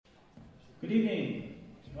Good evening.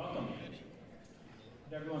 Welcome.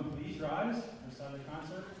 Would everyone please rise for Salle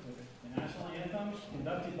concert with the national anthem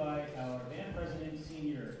conducted by our band president,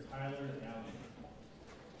 Senior Tyler Dowling.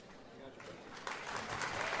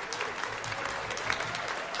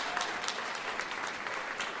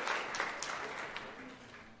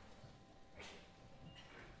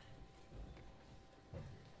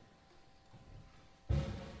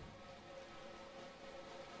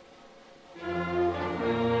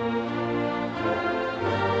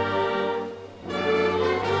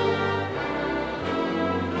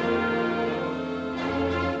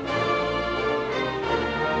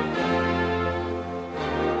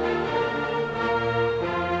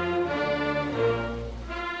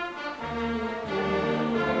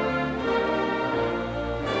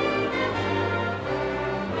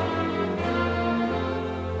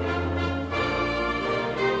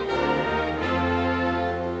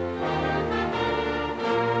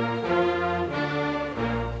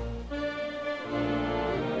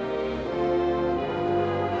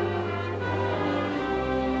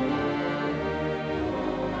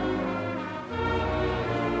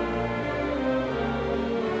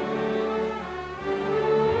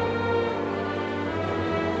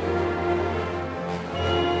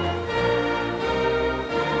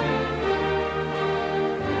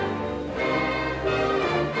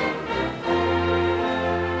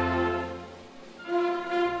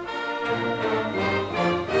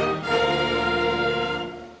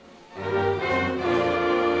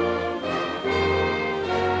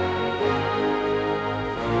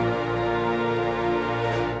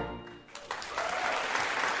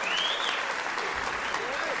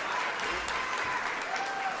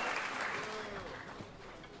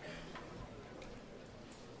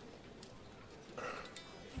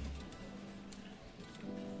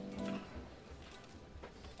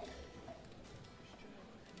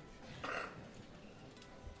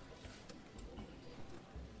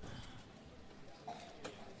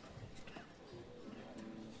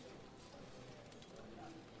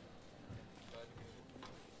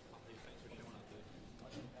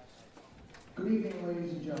 Good evening,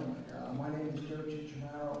 ladies and gentlemen. My name is Joe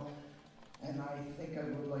Cicciamaro, and I think I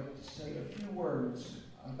would like to say a few words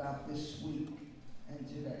about this week and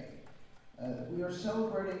today. We are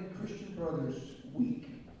celebrating Christian Brothers Week.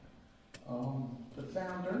 The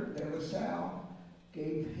founder, de La Salle,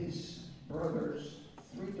 gave his brothers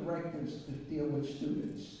 3 directives to deal with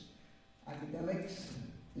students. Academics,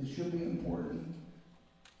 this should be important.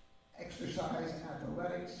 Exercise,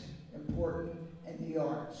 athletics, important, and the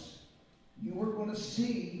arts. You are going to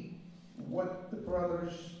see what the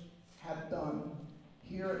brothers have done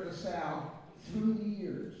here at La Salle through the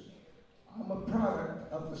years. I'm a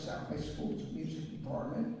product of La Salle High School's music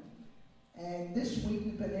department, and this week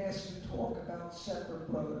we've been asked to talk about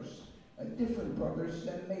separate brothers, different brothers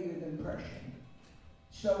that made an impression.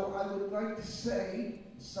 So I would like to say,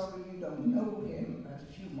 some of you don't know him,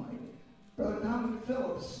 a few might, Brother Dominic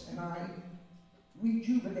Phillips and I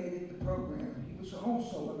rejuvenated the program. He was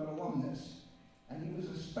also an alumnus, and he was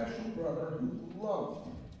a special brother who loved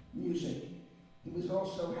music. He was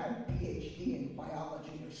also had a PhD in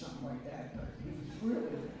biology or something like that, but he was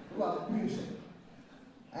really loved music.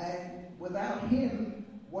 And without him,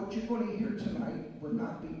 what you're going to hear tonight would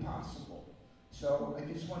not be possible. So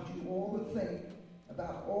I just want you all to think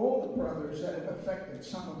about all the brothers that have affected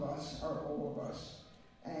some of us, or all of us,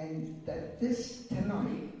 and that this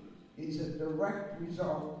tonight is a direct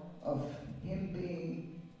result of him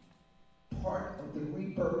being part of the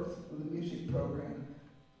rebirth of the music program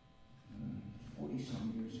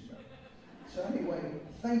 40-some years ago. So anyway,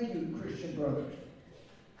 thank you, Christian Brothers.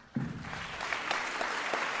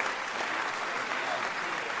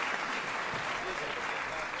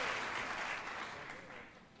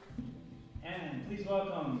 And please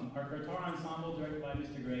welcome our guitar ensemble directed by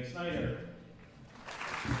Mr. Greg Snyder.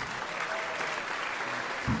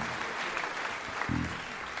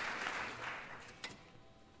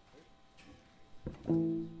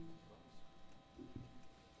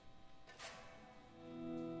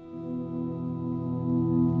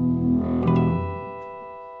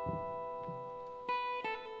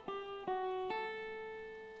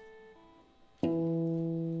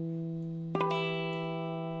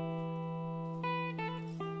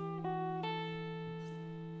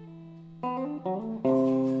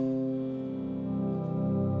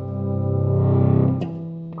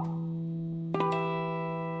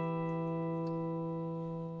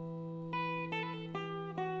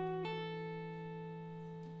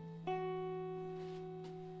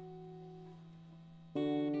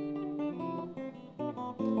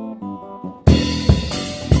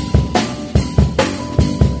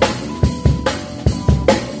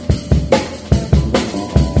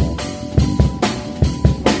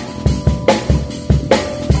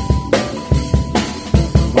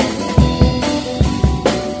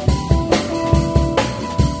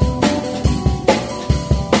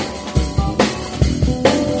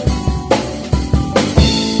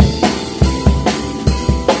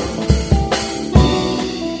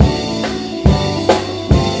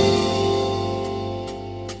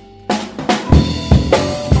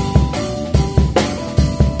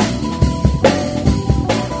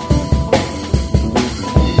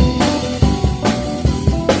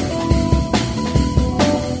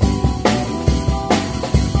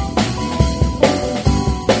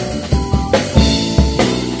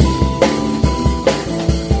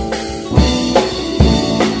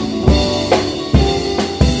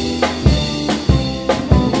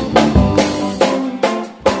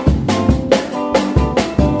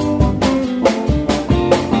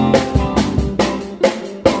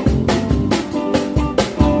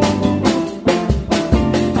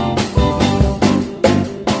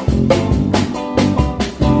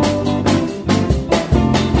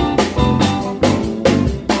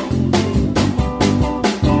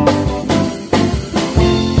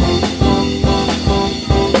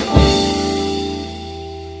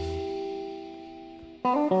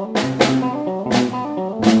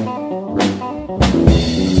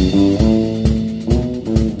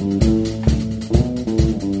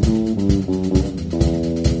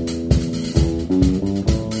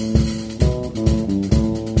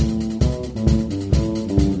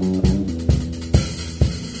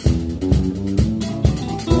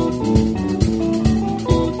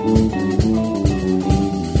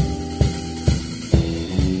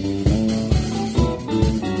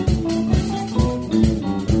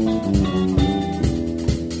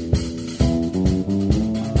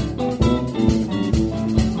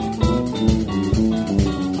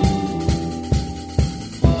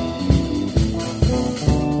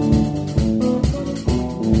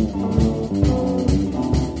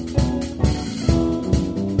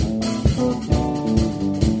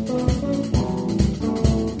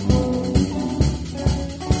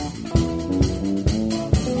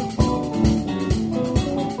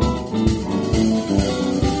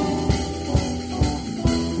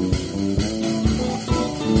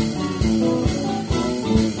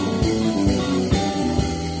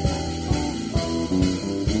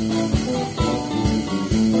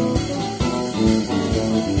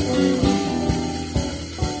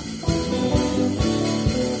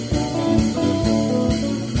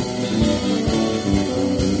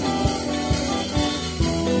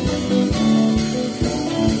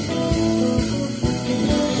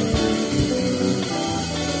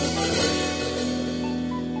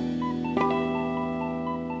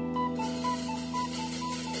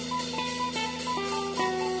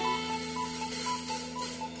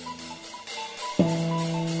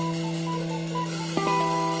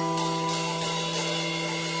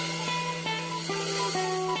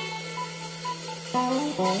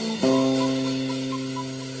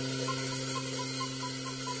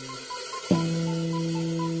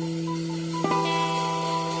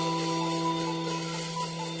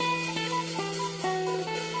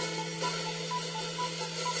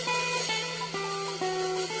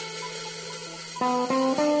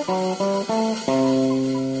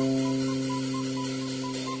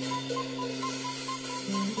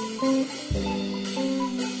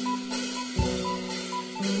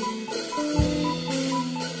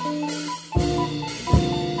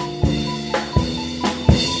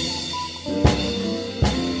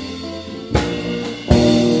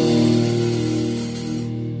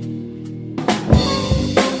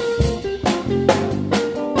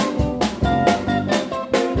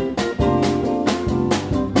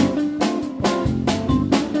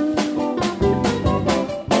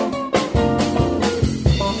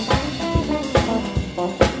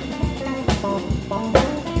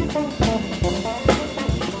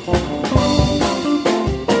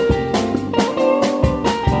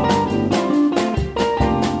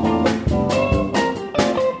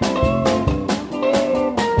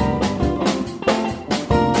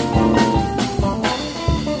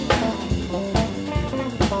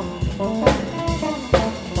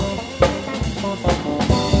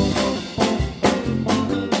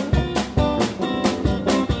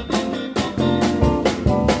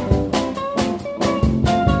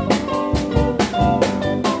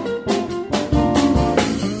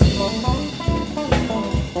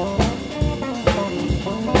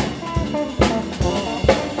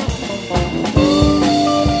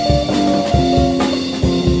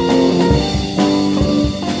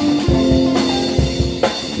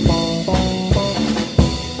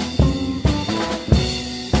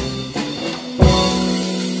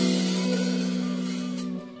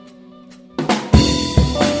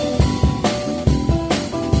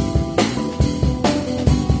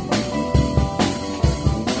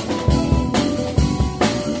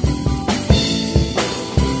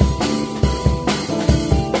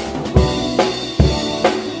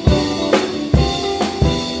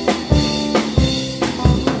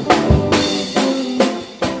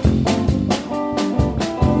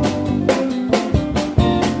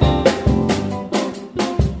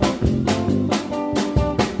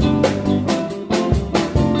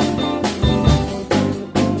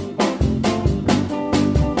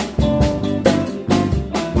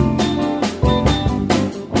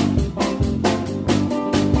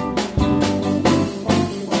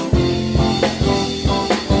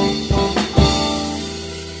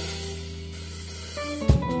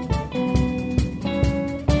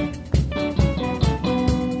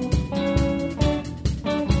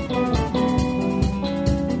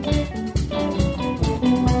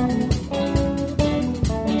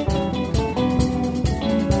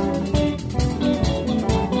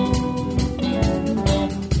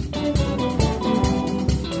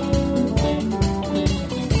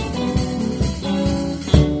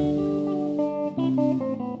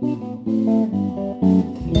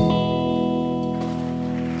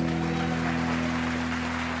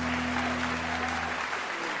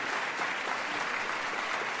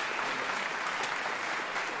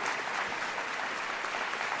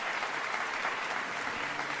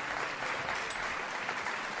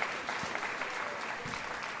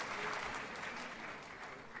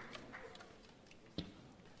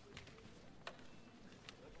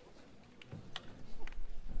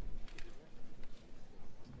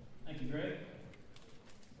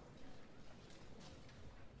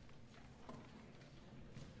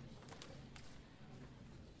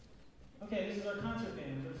 Okay, this is our concert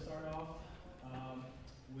band. We're going to start off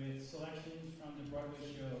with selections from the Broadway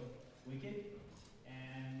show Wicked.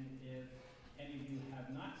 And if any of you have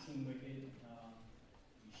not seen Wicked,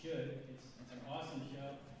 you should. It's an awesome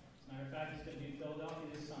show. As a matter of fact, it's going to be in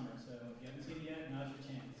Philadelphia this summer. So if you haven't seen it yet, now's your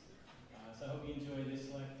chance. So I hope you enjoy this.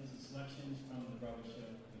 This is selections from the Broadway show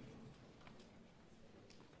Wicked.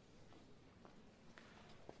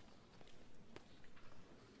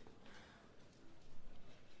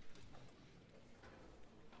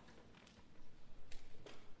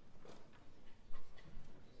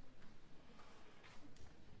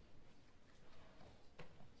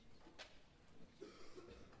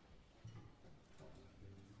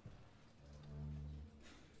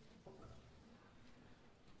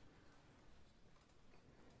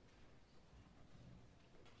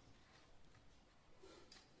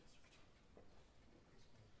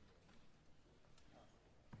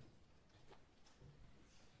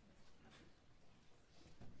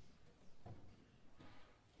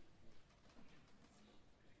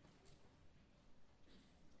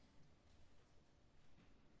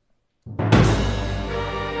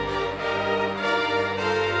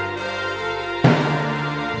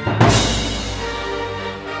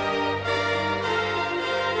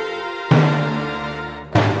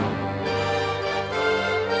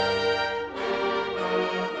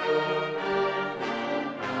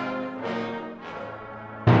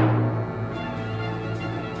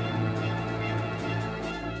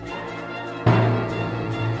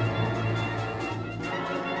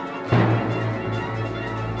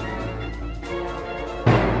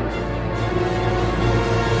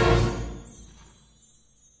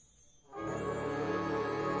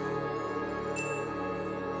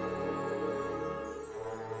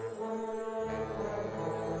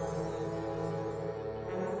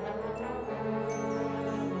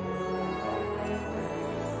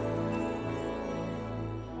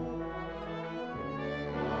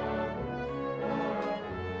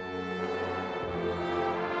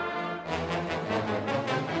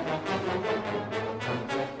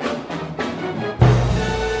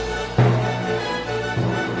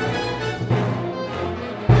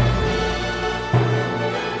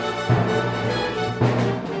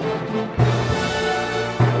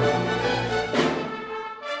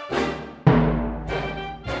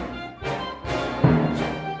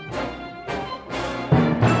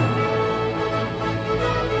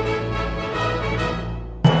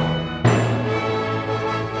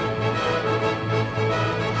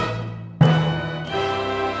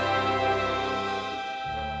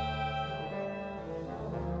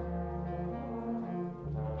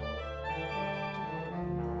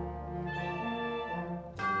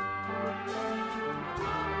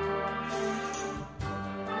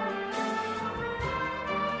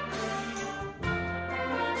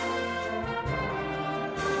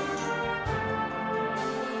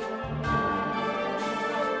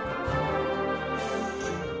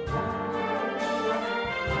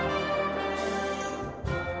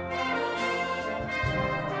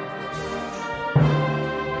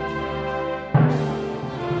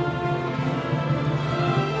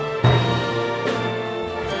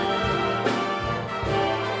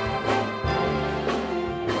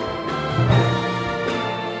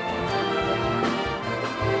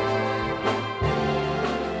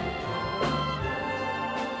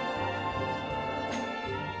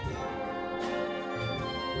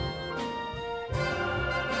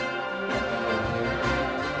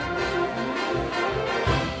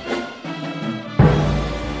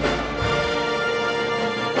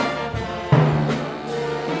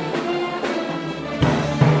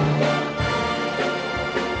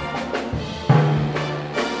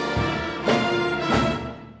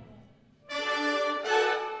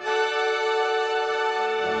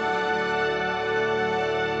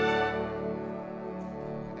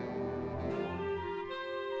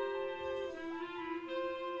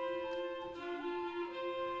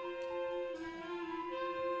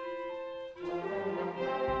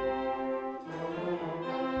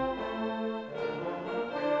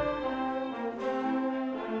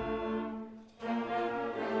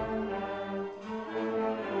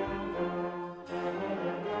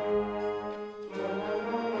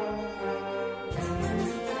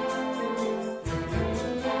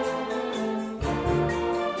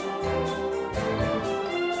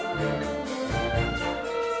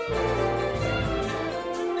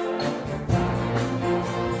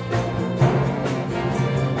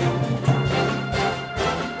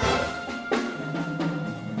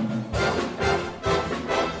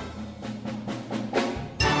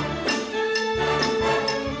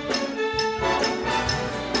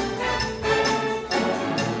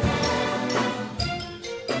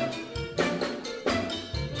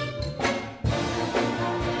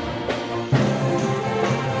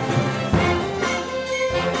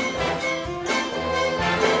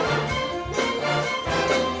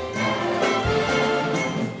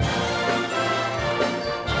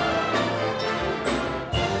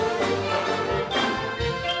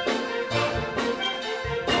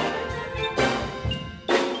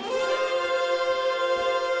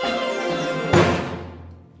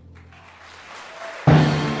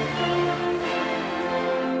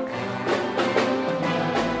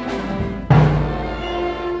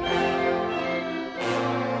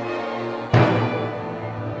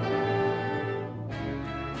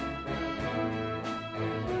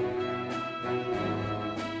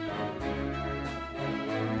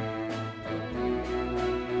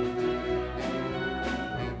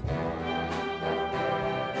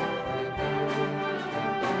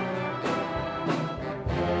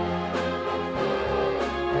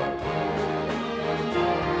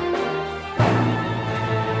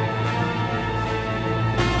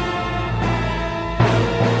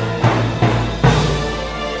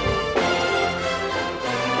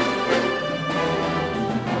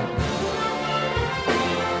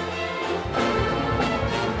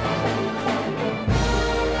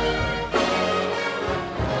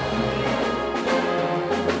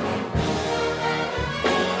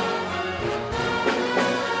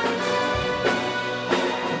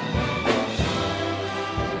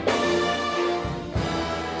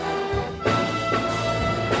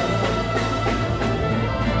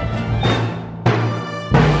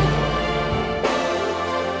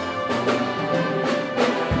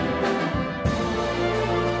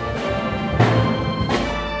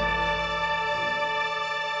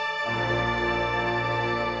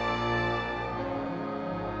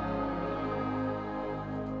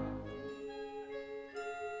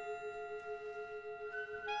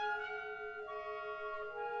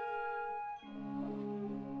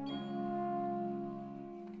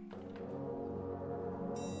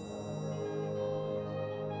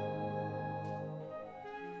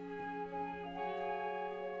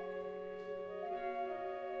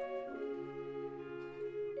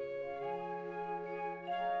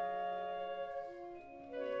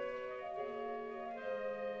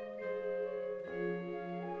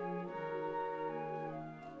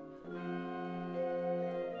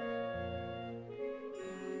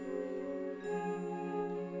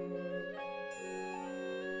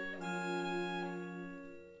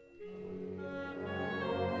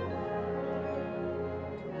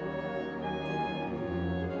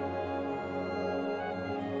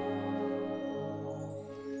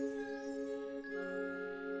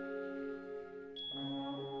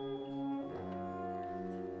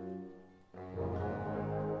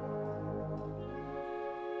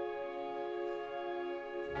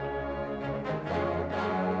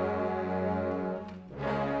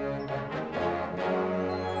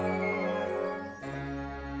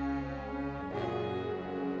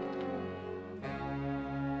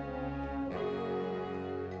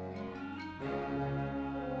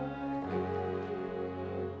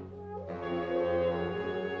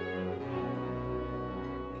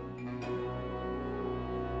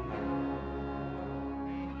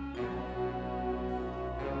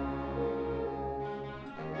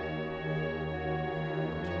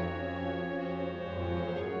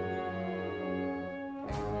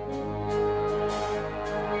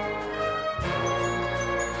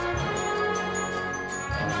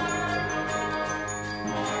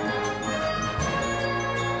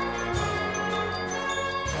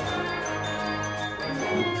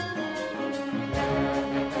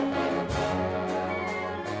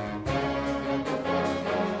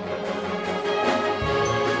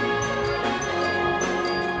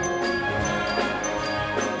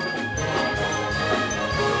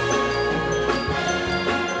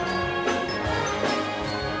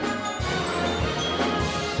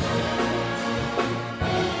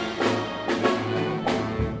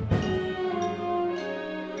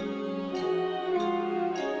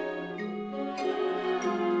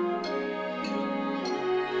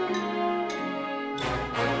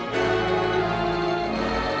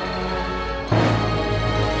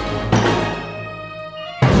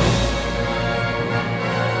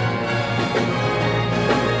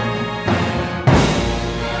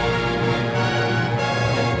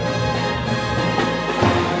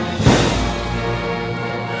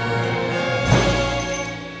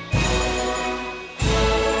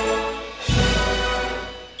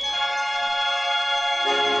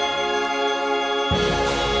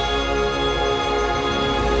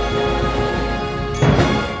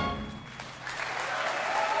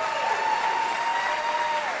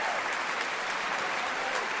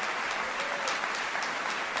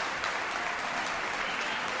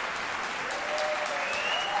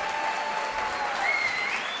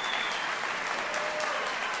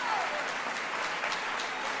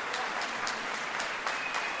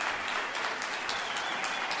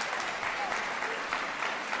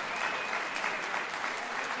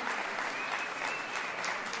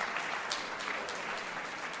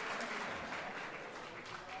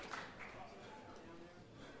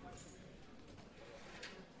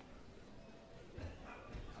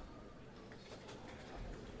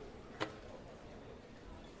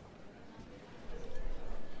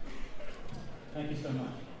 Thank you so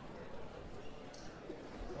much.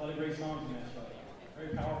 A lot of great songs in that show.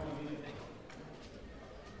 Very powerful music.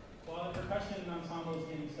 While the percussion ensemble is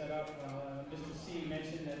getting set up, Mr. C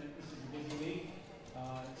mentioned that this is a busy week.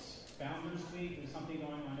 It's Founders Week. There's something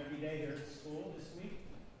going on every day here at school this week.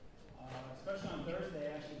 Especially on Thursday,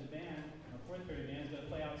 actually, the band, our fourth period band, is going to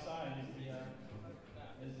play outside as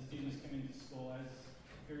the students come into school. As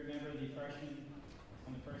if you remember, the freshmen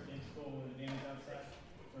on the first day of school where the band is outside,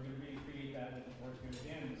 we're going to recreate that with the fourth period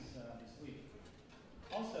band this week.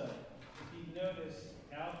 Also, if you've noticed,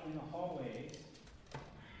 out in the hallways,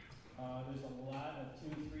 there's a lot of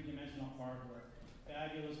 2- and 3-dimensional artwork.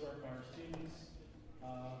 Fabulous work by our students.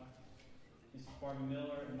 Mrs. Barbara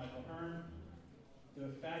Miller and Michael Hearn do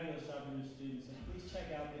a fabulous job with your students. And please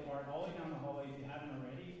check out the art all the way down the hallway if you haven't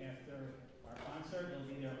already. After our concert, it'll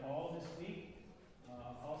be there all this week.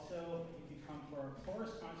 Also, if you come for our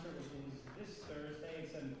chorus concert, which is this Thursday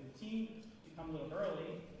at 7:15, you come a little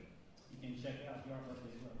early, you can check out the artwork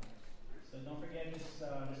as well. So don't forget this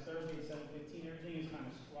Thursday at 7:15. Everything is kind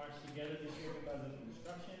of squashed together this year because of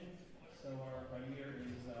construction. So our year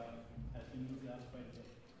has been moved out quite a bit.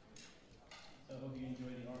 So I hope you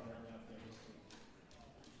enjoy the artwork out there this week.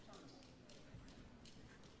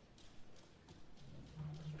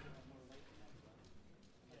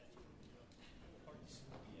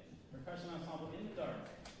 Percussion ensemble in the dark.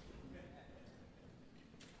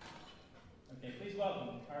 Okay, please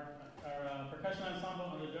welcome our percussion ensemble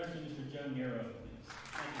under the direction of Mr. Joe Nero. Please.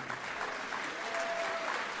 Thank you.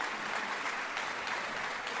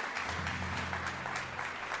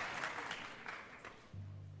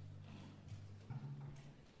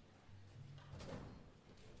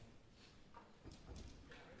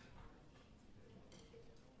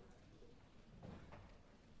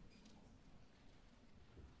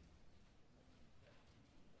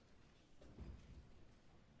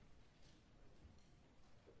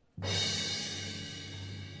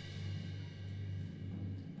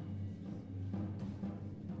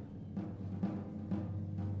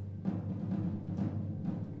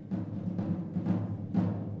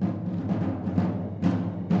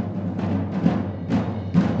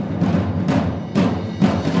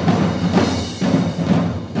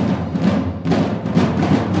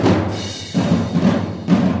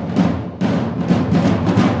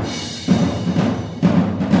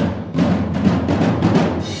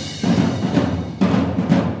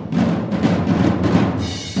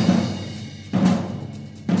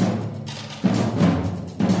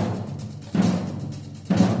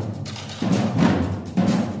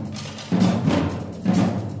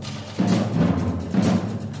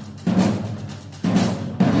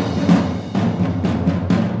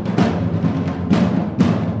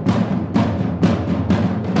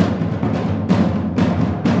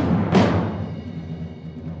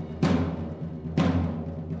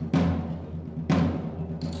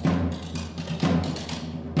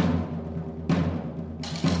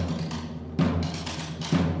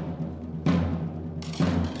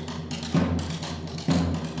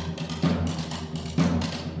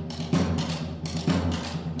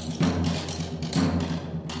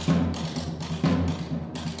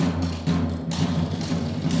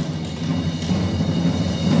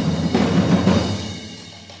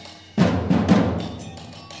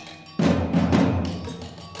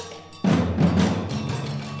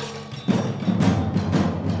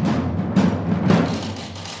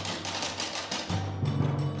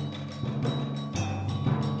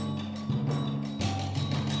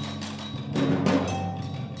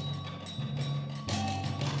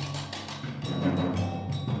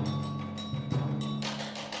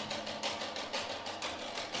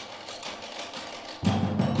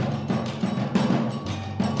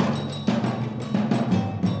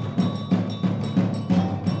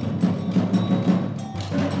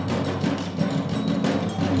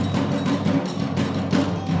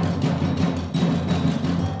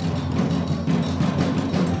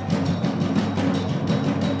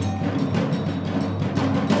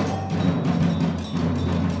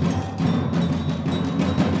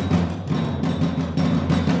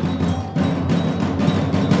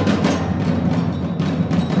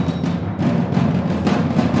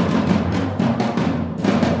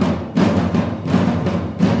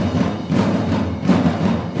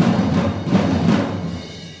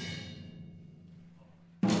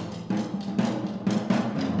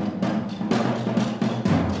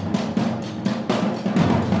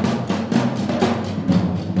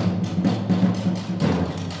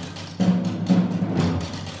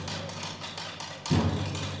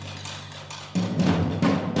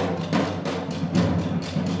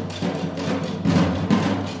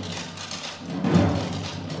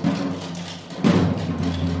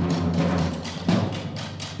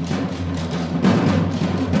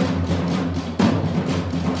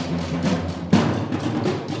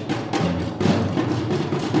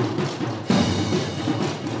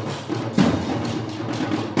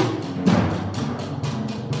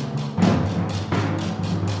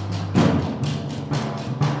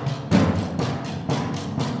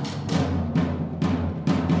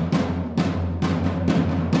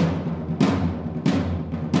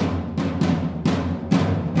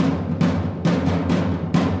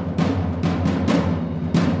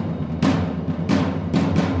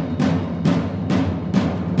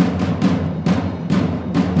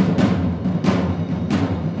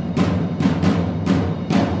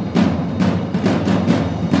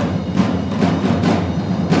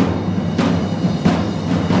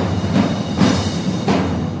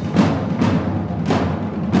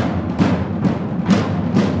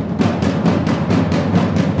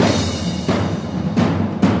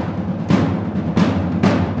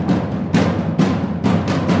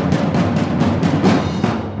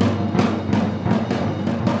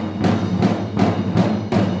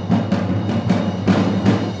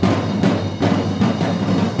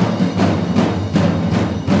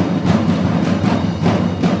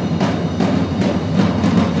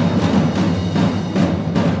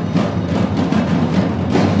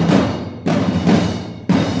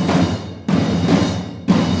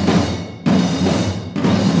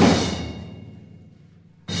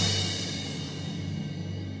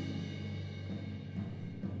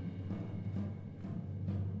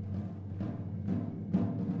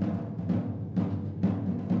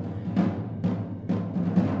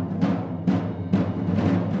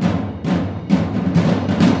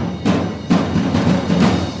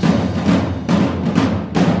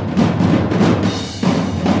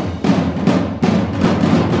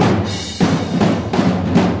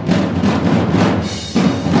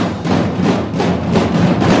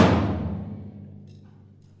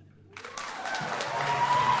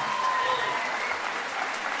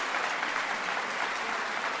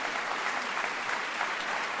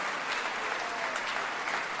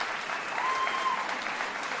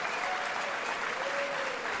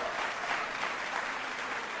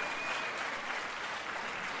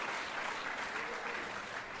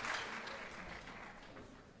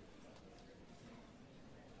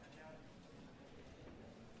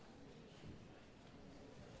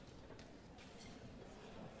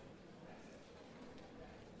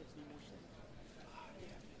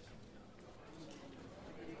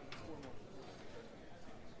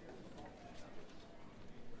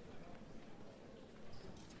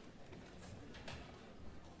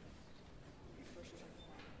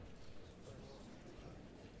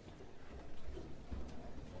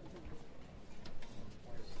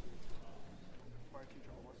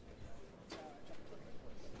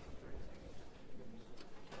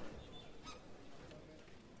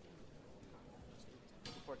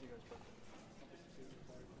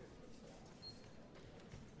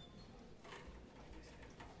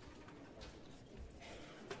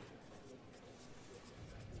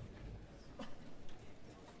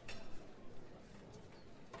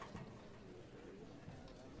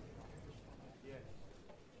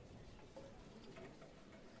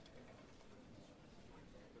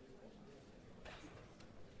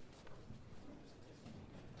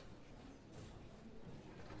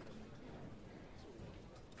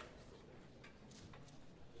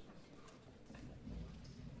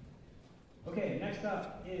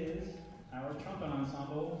 is our trumpet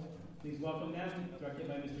ensemble. Please welcome them, directed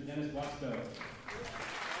by Mr. Dennis Wasco.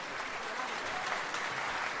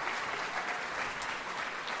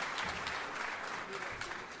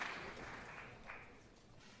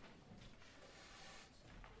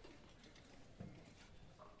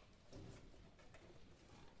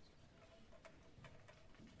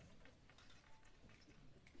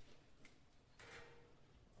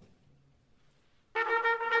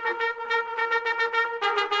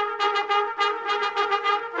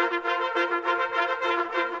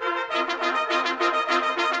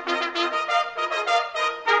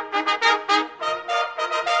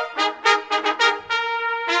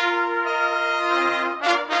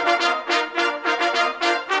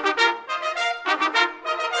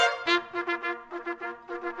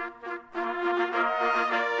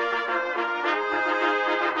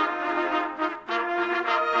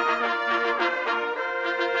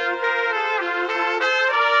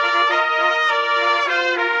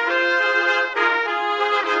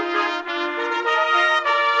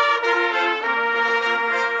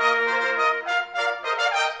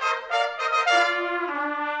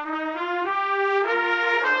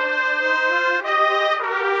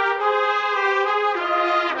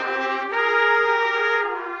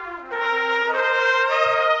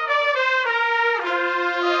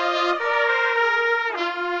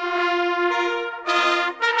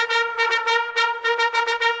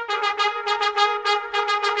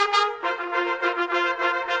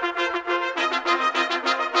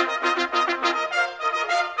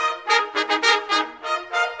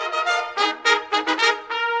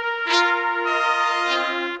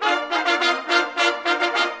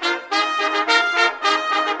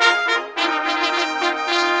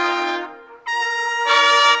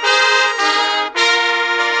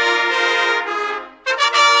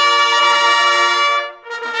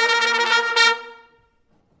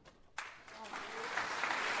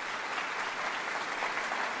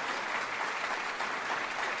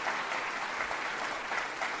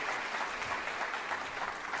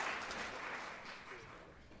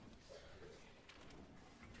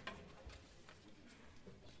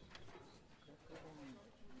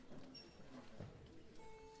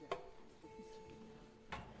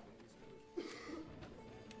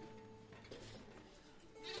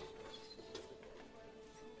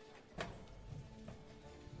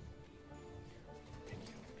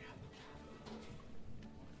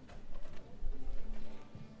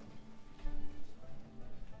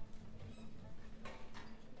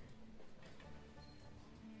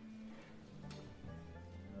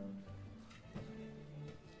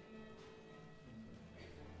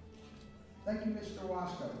 Thank you, Mr.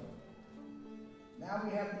 Wasco. Now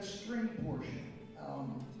we have the string portion.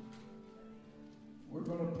 We're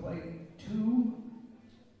going to play two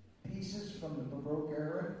pieces from the Baroque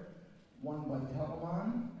era, one by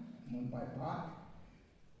Telemann, one by Bach.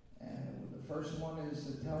 And the first one is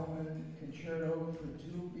the Telemann Concerto for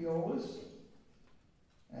two violas,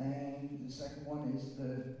 and the second one is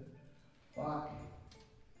the Bach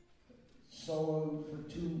solo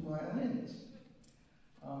for two violins.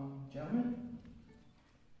 Gentlemen,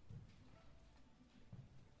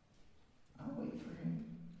 I'll wait for him.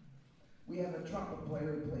 We have a trumpet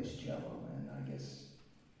player who plays cello, and I guess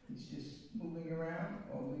he's just moving around.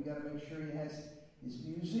 Oh, we got to make sure he has his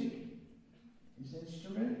music, his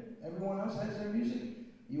instrument. Everyone else has their music.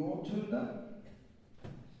 You all tuned up?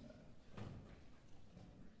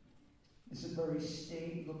 It's a very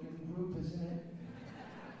staid-looking group, isn't it?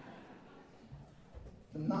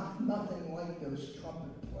 Nothing like those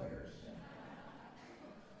trumpet players.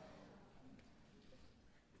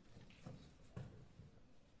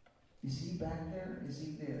 Is he back there? Is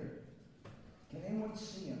he there? Can anyone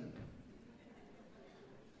see him?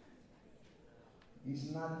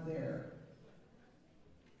 He's not there.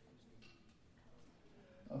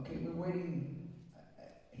 Okay, we're waiting.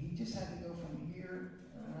 He just had to go from here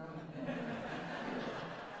around.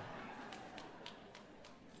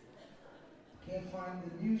 Can't find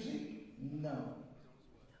the music? No.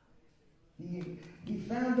 He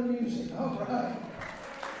found the music. All right.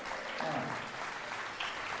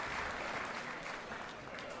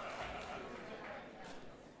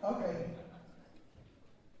 Okay.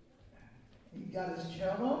 He got his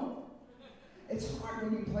cello. It's hard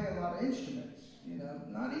when you play a lot of instruments, you know.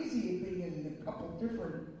 Not easy to be in a couple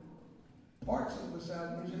different parts of the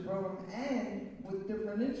sound music program and with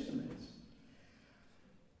different instruments.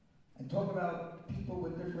 And talk about people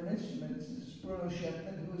with different instruments. This is Bruno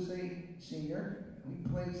Shefman, who is a singer. He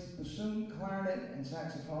plays bassoon, clarinet, and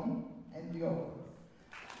saxophone, and viola.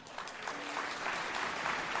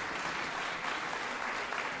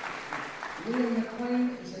 Liam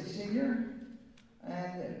McLean is a senior,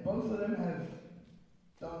 and both of them have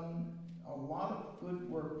done a lot of good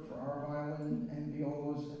work for our violin and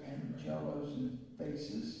violas and cellos and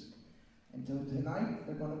basses. And so tonight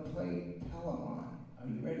they're going to play Palamon. Are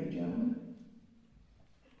you ready, gentlemen?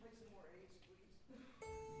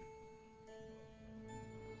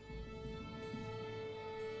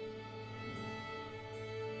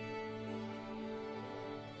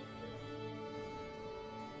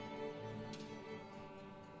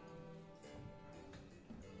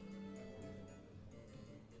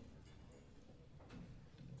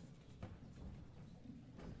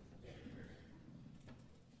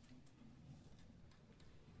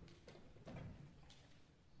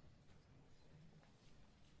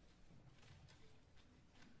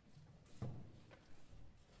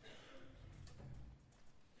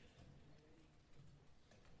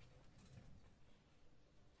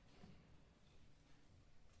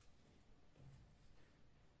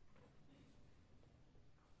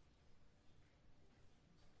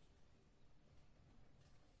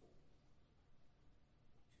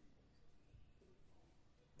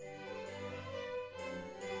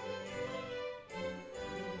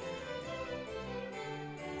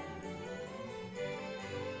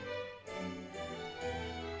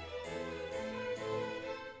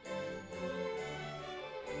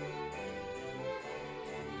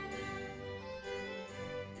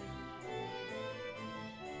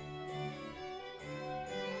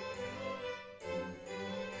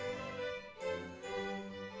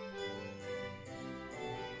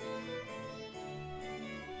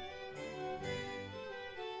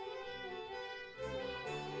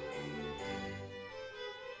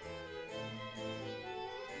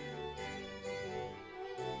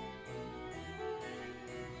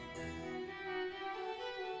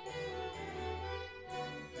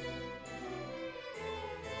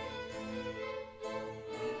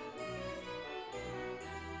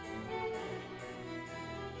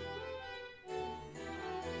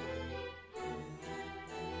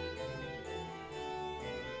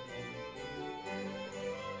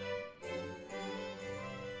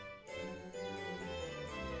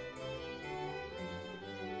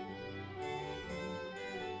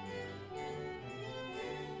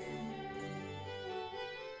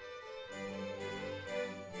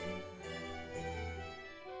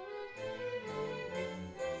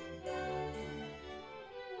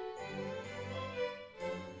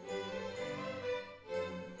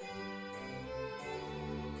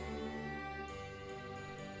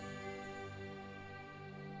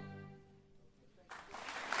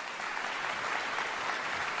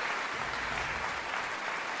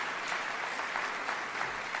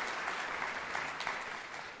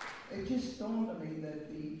 It just dawned on me that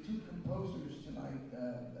the two composers tonight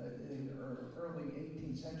are early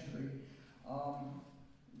 18th century.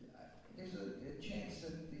 There's a chance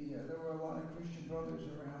that there were a lot of Christian brothers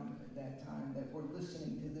around at that time that were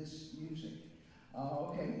listening to this music.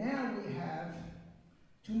 Okay, now we have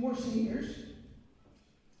two more seniors.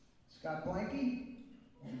 Scott Blanky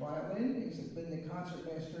on violin. He's been the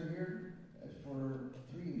concertmaster here for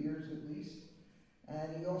 3 years at least.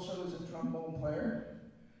 And he also is a trombone player.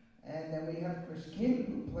 And then we have Chris Kim,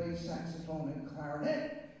 who plays saxophone and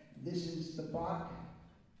clarinet. This is the Bach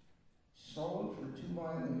solo for two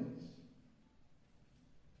violins.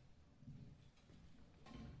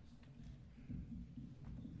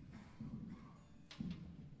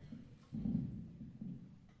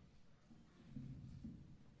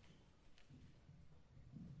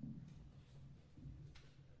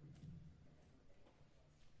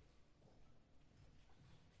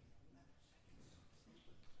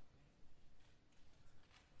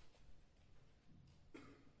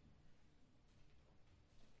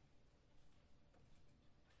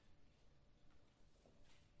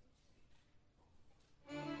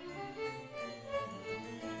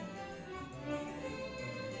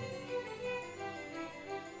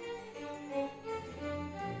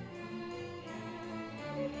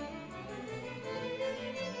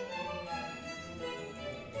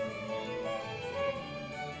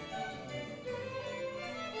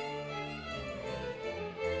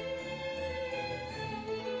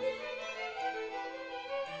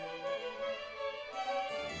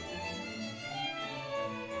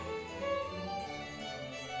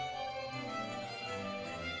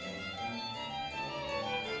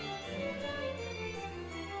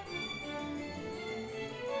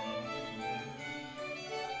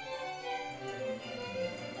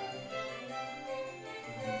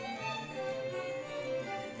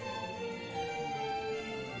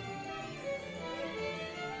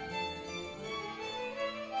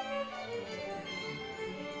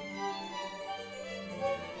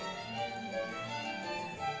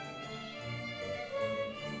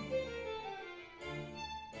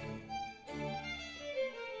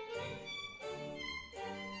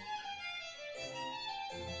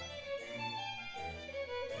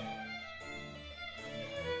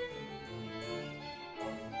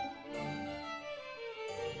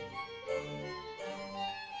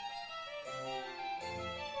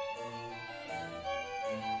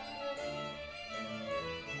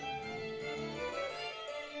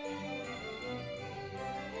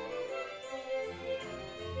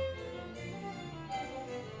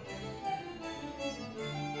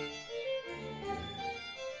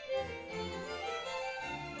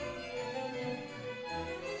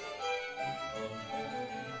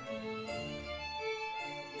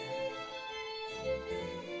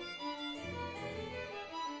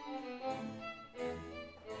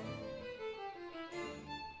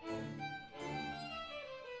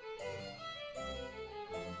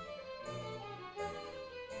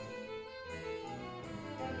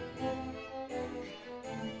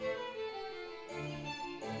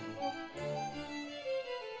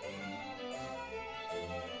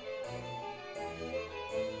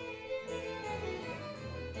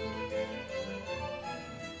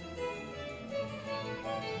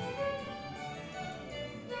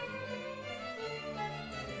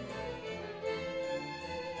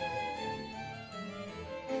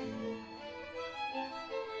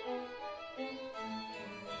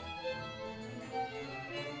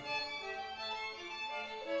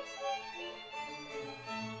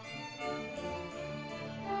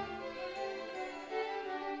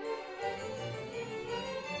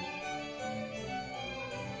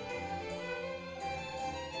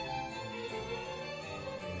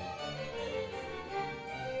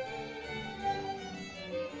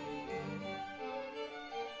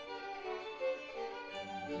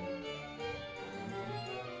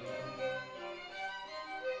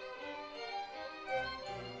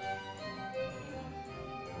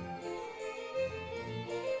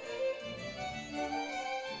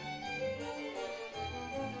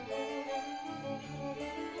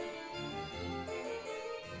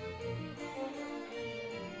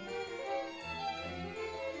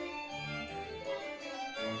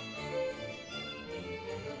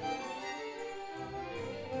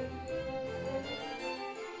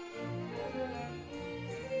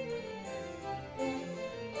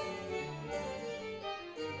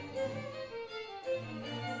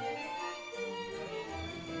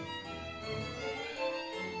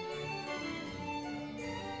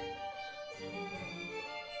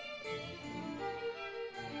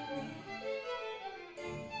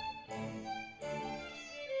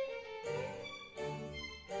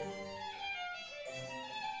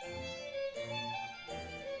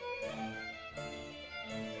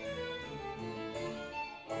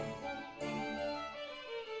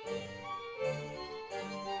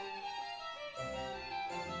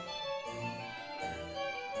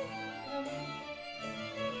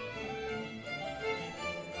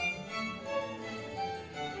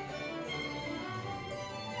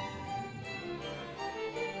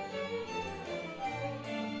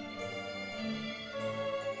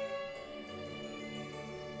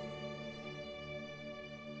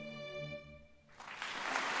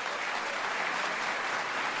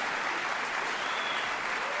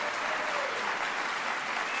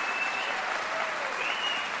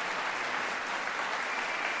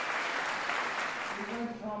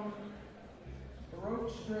 from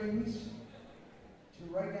Baroque strings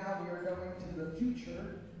to right now we are going to the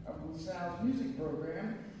future of LaSalle's music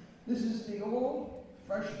program. This is the all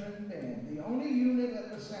freshman band, the only unit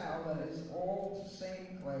at LaSalle that is all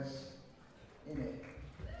same class in it.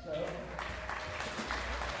 So,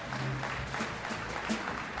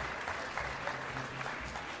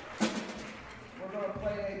 we're going to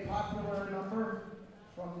play a popular number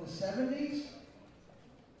from the 70s.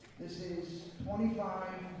 This is 25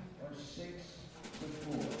 or 6 to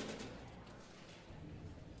 4.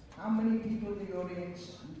 How many people in the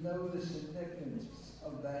audience know the significance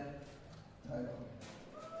of that title?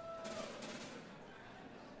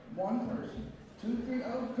 One person. 2, 3.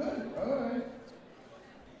 Oh, good. All right.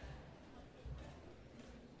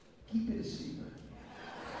 Keep it a secret.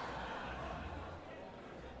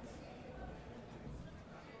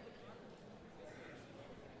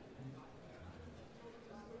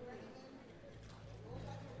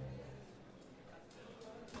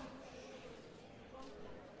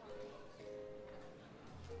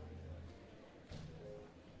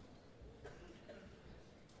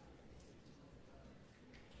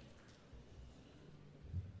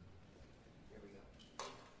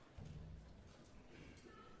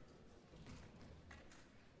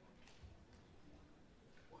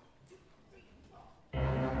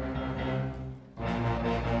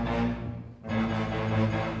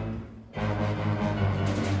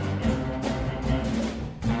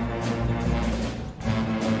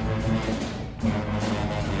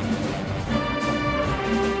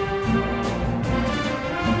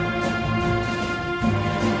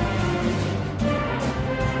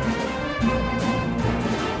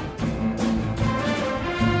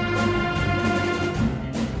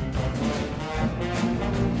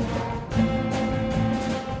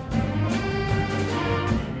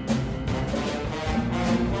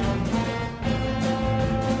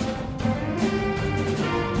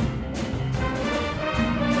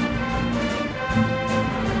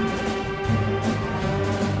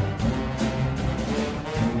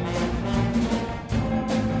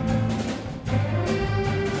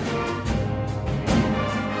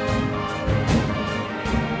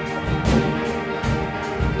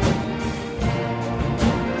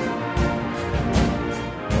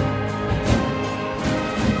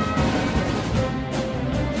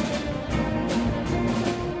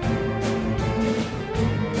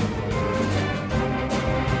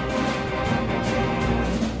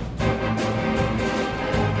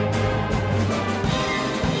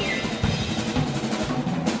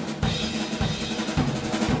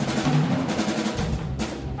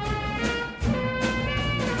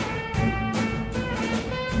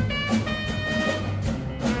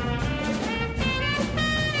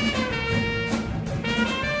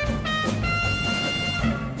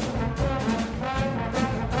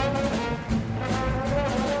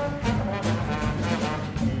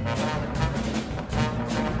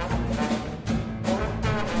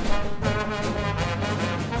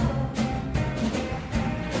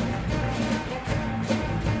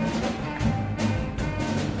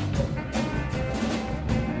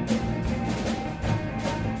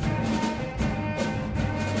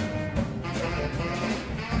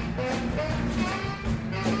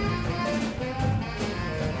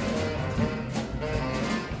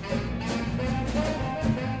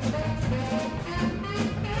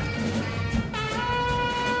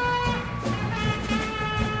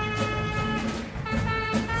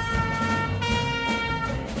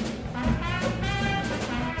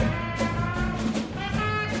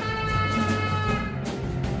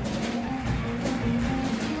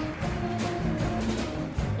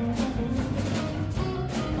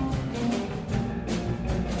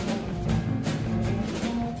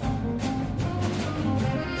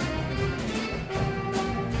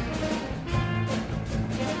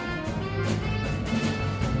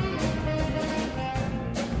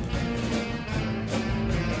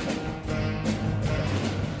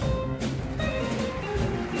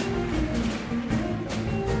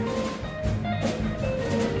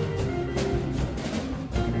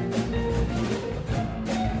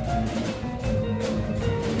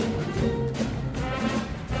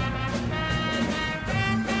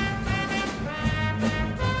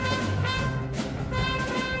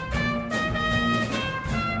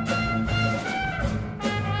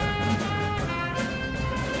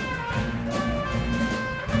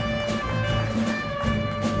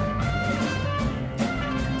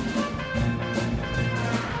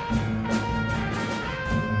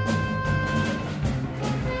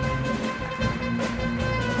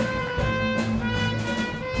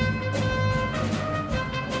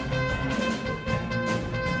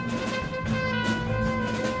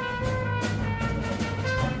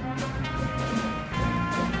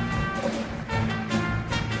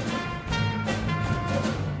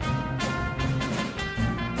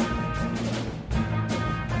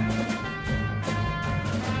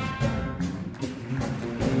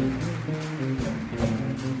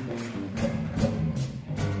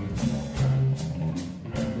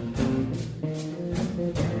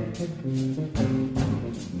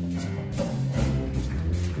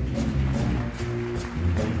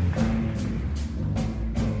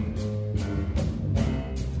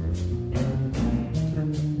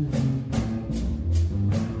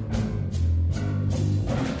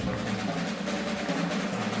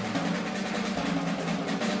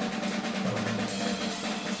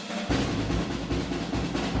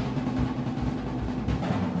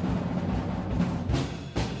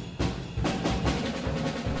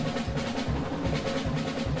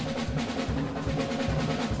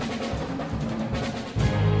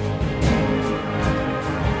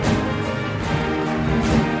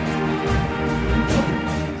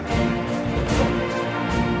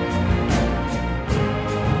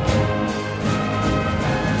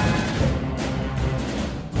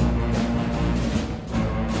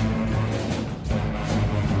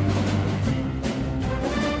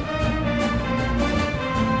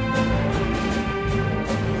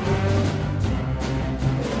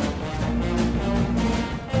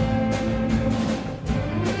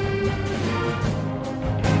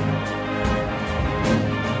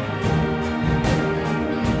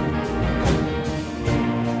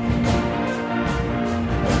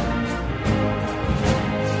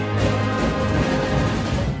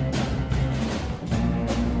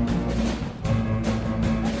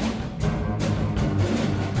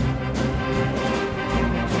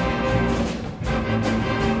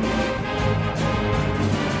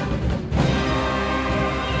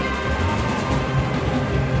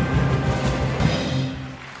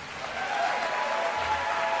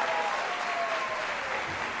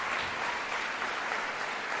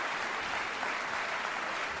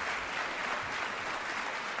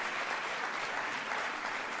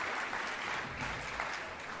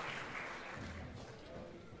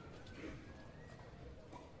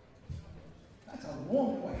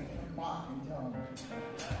 long way from Bach and Tom.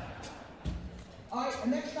 All right, the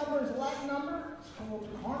next number is a Latin number. It's called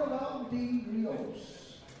Carnaval de Rios.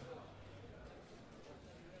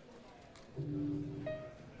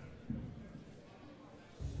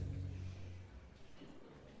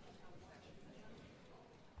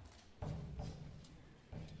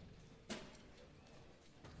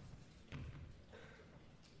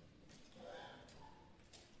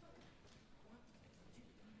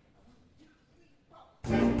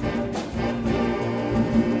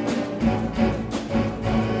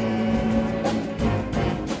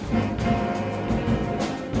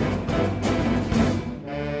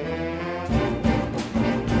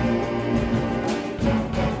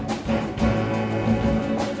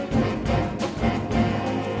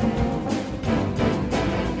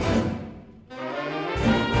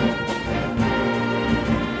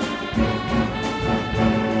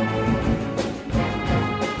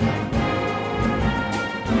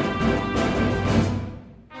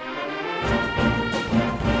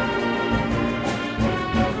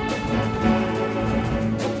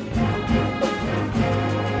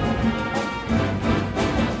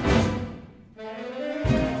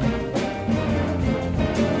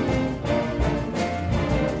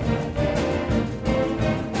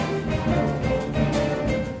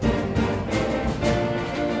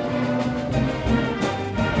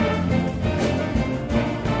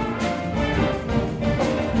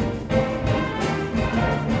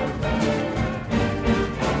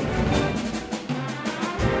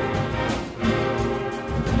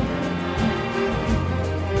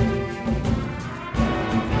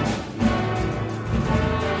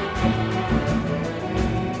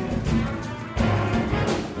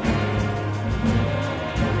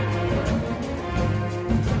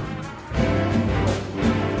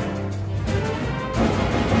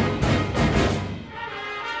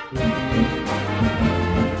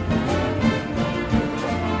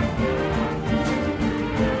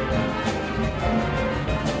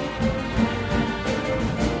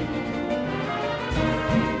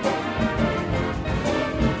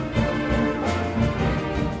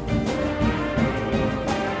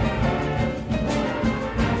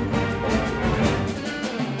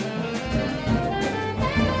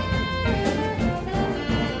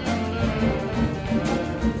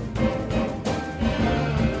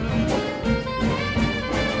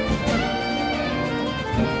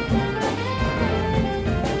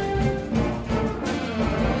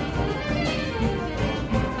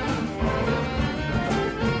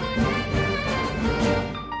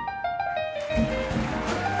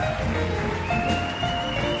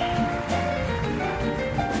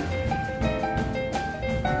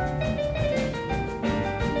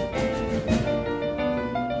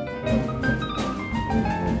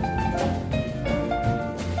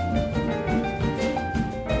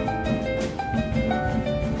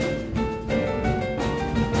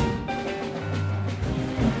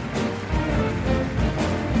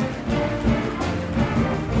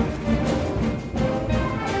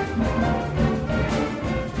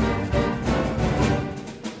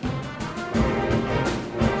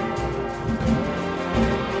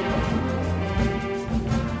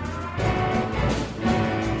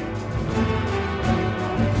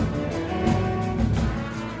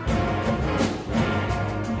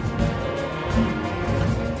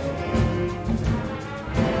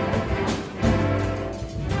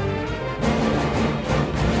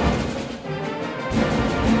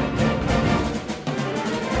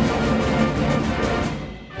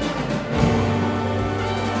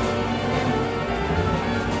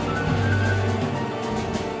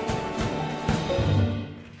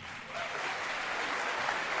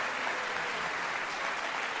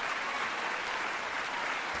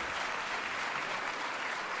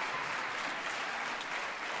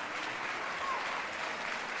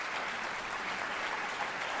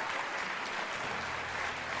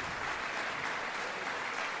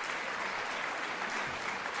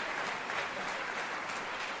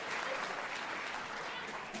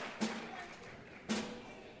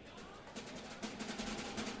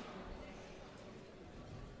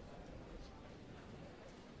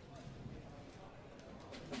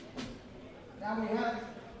 Now we have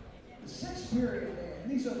the sixth period band.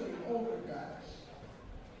 These are the older guys.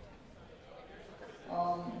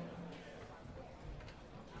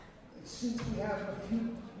 Since we have a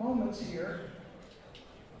few moments here,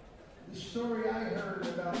 the story I heard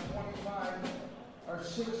about 25 or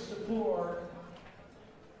 6 to 4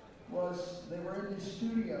 was they were in the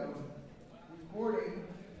studio recording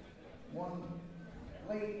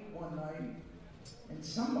late one night, and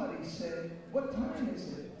somebody said, "What time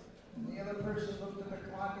is it?" And the other person looked at the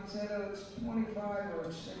clock and said, oh, it's 25 or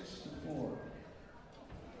it's 6 to 4.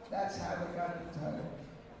 That's how they got the title.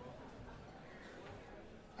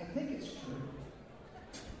 I think it's true.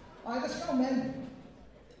 All right, let's go, men.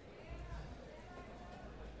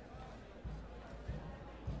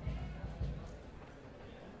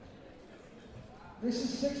 This is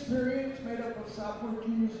sixth period. It's made up of sophomore,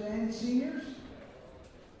 juniors, and seniors.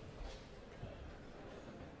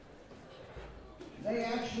 They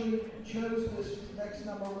actually chose this next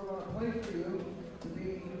number we're going to play for you to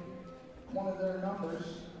be one of their numbers.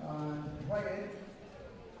 Play it.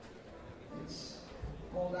 It's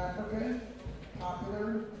called Africa,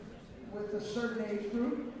 popular with a certain age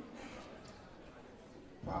group.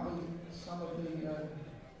 Probably some of the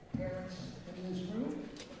parents in this group.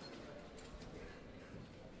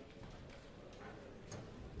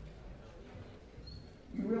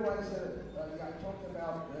 You realize that I talked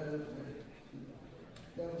about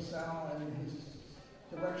Salle and his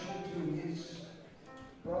direction to his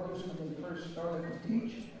brothers when they first started to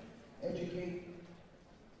teach, educate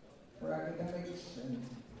for academics and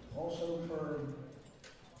also for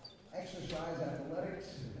exercise, athletics.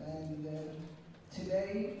 And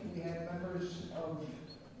today we have members of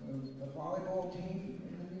the volleyball team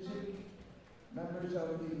in the music, members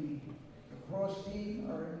of the lacrosse team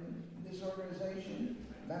are in this organization,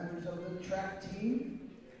 members of the track team,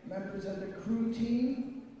 members of the crew team,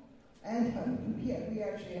 and we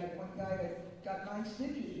actually had one guy that got 9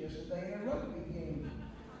 stitches yesterday in a rugby game.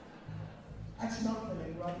 That's nothing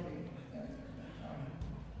in rugby.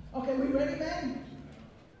 Okay, we ready, man?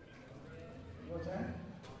 What's that?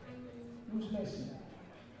 Who's missing?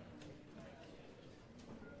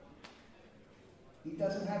 He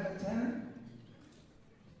doesn't have a tenor?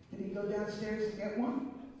 Did he go downstairs to get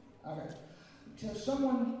one? Okay. So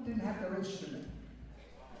someone didn't have their instrument.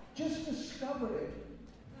 Just discovered it.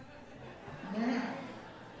 Now.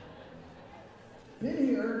 Been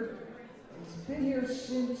here. It's been here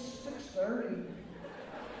since 6:30.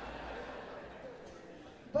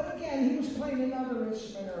 But again, he was playing another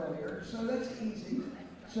instrument earlier, so that's easy.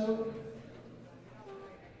 So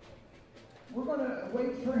we're going to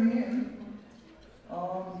wait for him.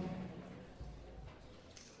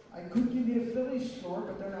 I could give you a Phillies score,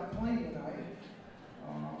 but they're not playing tonight.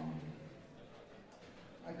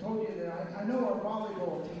 I told you that I know our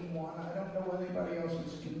volleyball team won. I don't know anybody else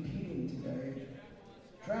was competing today.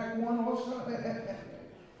 Track won also.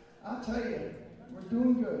 I'll tell you, we're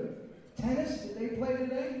doing good. Tennis, did they play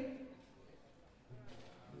today?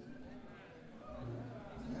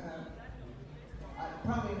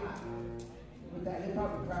 Probably not. With that, they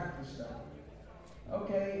probably practiced though.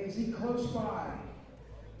 Okay, is he close by?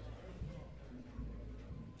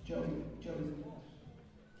 Joey.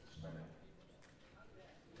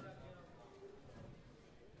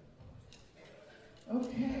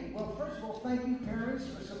 Okay, well, first of all, thank you, parents,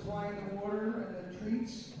 for supplying the water and the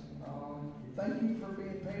treats. Thank you for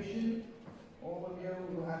being patient. All of you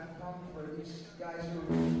who have come for these guys who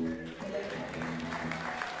are today.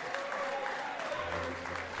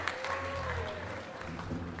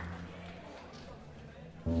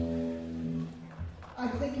 I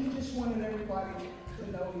think he just wanted everybody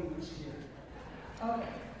to know he was here.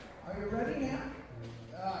 Okay, are you ready now?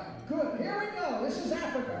 Good, here we go. This is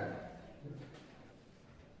Africa.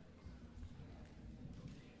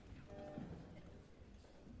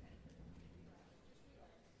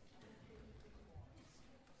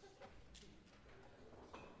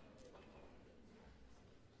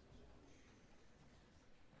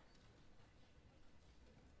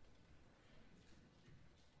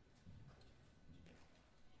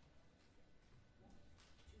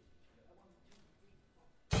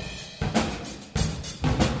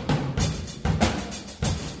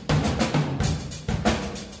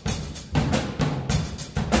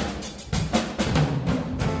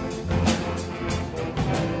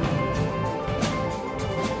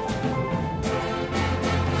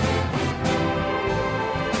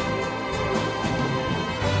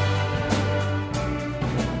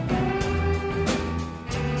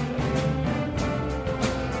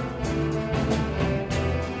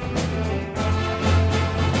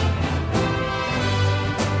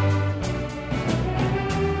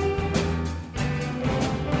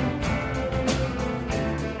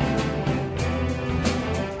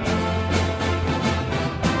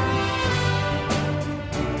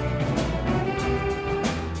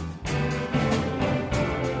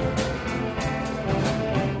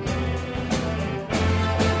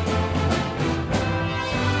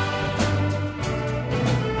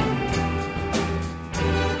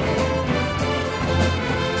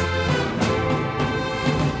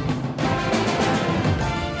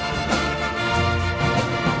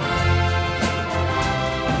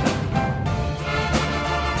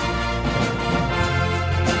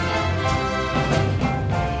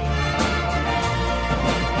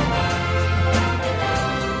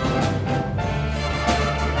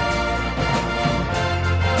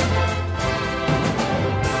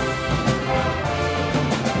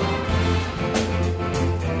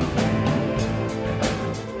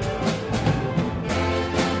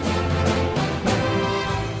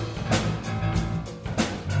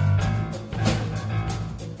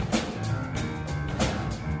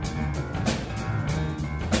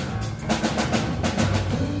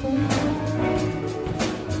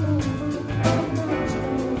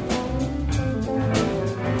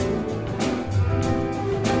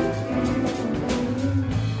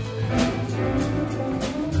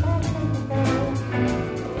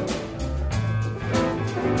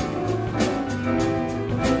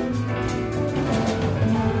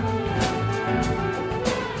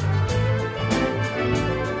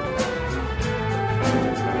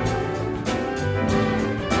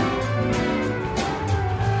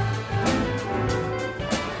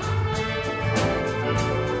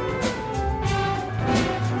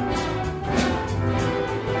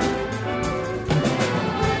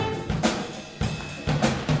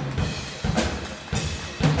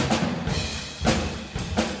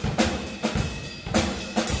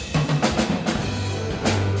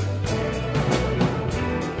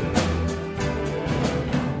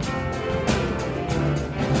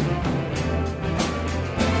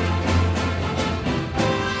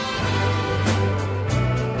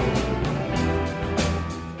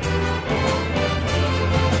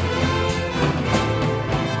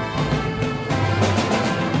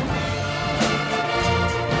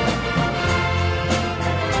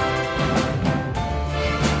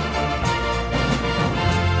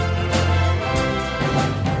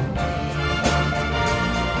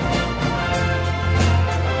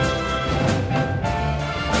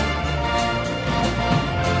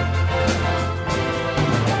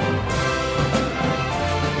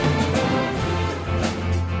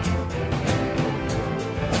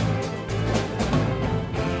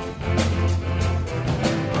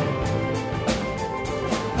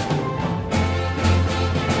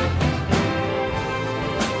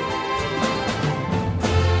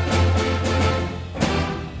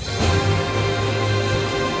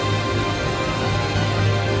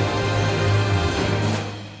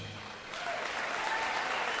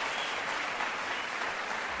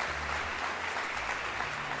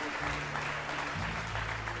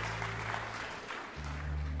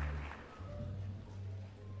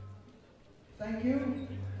 Thank you.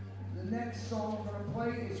 The next song I'm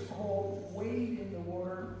going to play is called Wade in the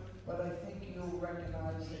Water, but I think you'll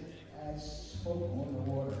recognize it as Smoke on the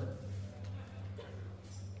Water.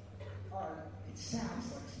 It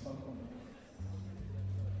sounds like Smoke on the Water.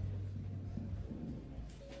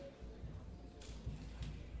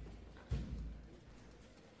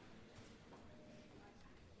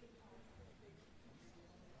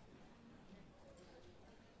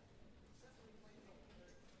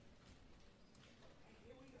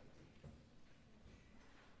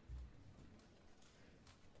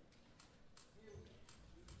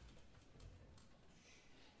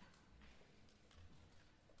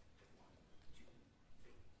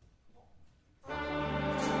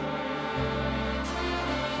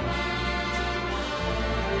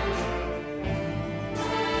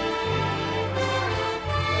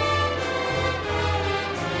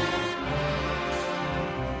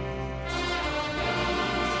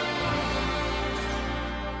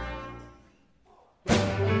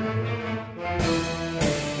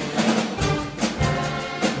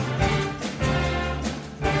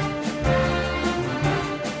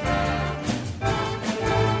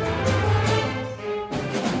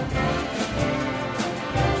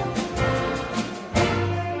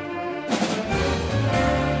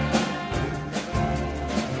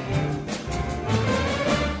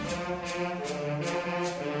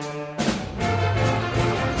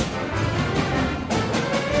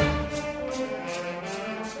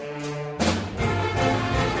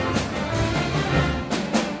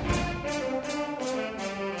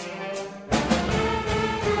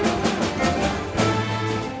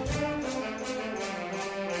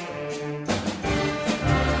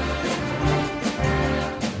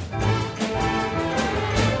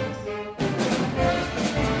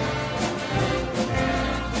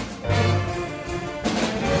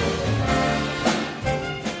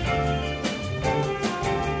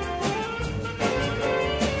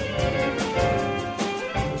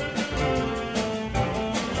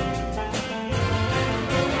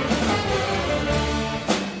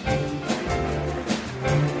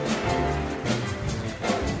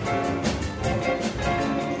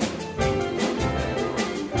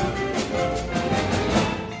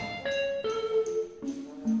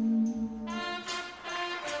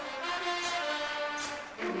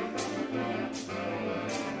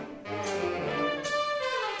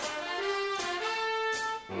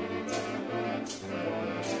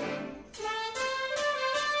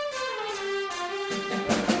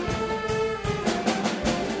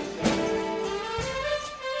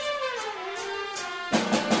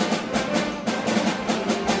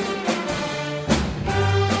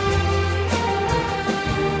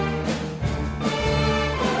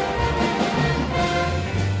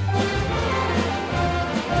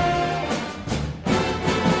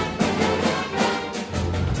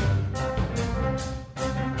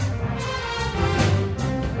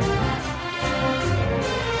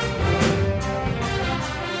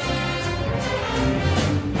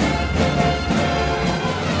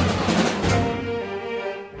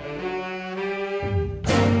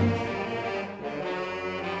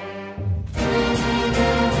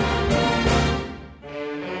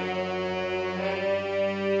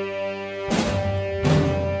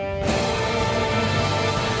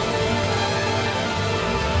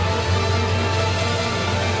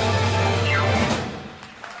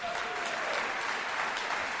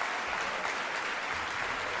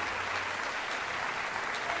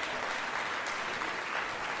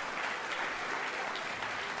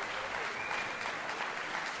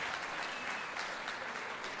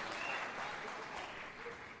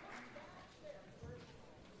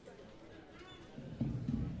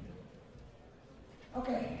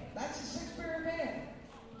 Okay, that's the six-period band.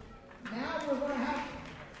 Now we're going to have,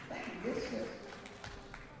 thank you, yes, yes.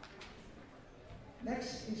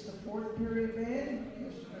 Next is the fourth period band,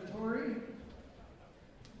 instrumentatory.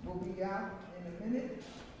 Will be out in a minute.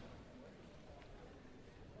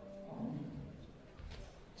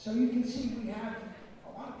 So you can see we have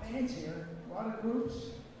a lot of bands here, a lot of groups,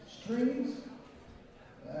 strings.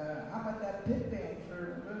 How about that pit band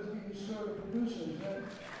for those of you who saw the producers?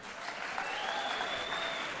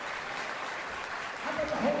 How about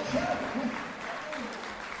the whole show?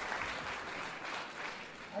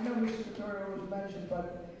 I know Mr. Vittorio was mentioned, but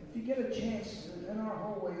if you get a chance, in our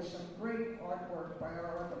hallway is some great artwork by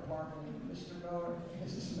our art department, Mr. Miller,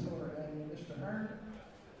 Mrs. Miller, and Mr. Hearn.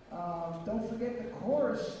 Don't forget the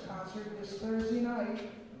chorus concert this Thursday night.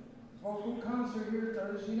 Vocal concert here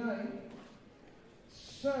Thursday night.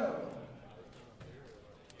 So,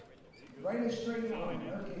 right in a straight line.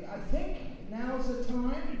 Okay, I think now's the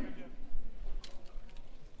time.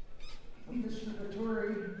 Mr.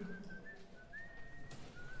 Vittori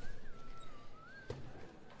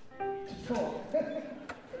to talk.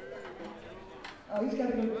 Oh, he's got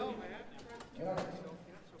to go. Yeah.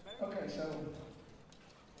 Okay, so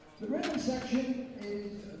the rhythm section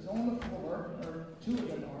is on the floor, or two of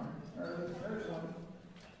them are, or the third one.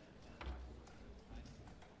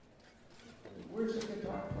 Where's the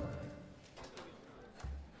guitar player?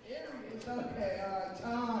 There he is. Okay,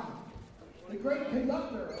 Tom, the great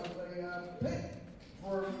conductor of the pit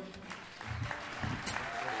for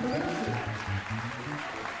music.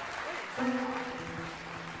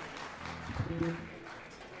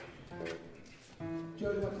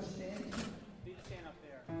 Joe, you want to stand? Please stand up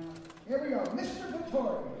there. Here we go, Mr.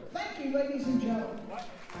 Vittori. Thank you, ladies and gentlemen.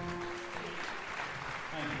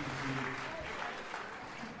 Thank you, Steve.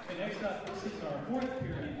 Okay, next up, this is our fourth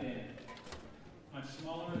period band. Much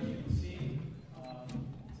smaller, as you can see.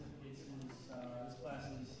 This class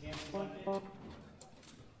is hand selected.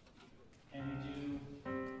 And we do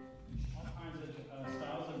all kinds of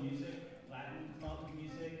styles of music, Latin, funk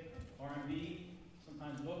music, R&B,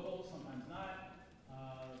 sometimes vocal, sometimes not.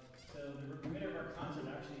 So the remainder of our concert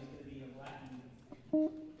actually is going to be a Latin,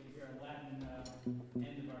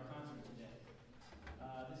 end of our concert today.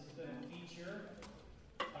 This is going to feature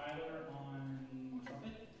Tyler on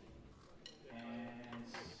trumpet and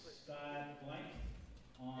Scott Blank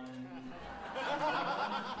on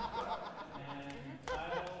and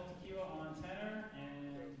Kyle Tequila on tenor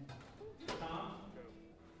and Tom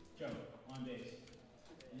Joe on bass.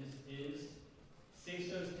 And this is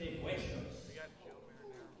Sesos Te Huesos. We got Joe Bear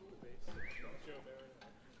now. Joe Bear.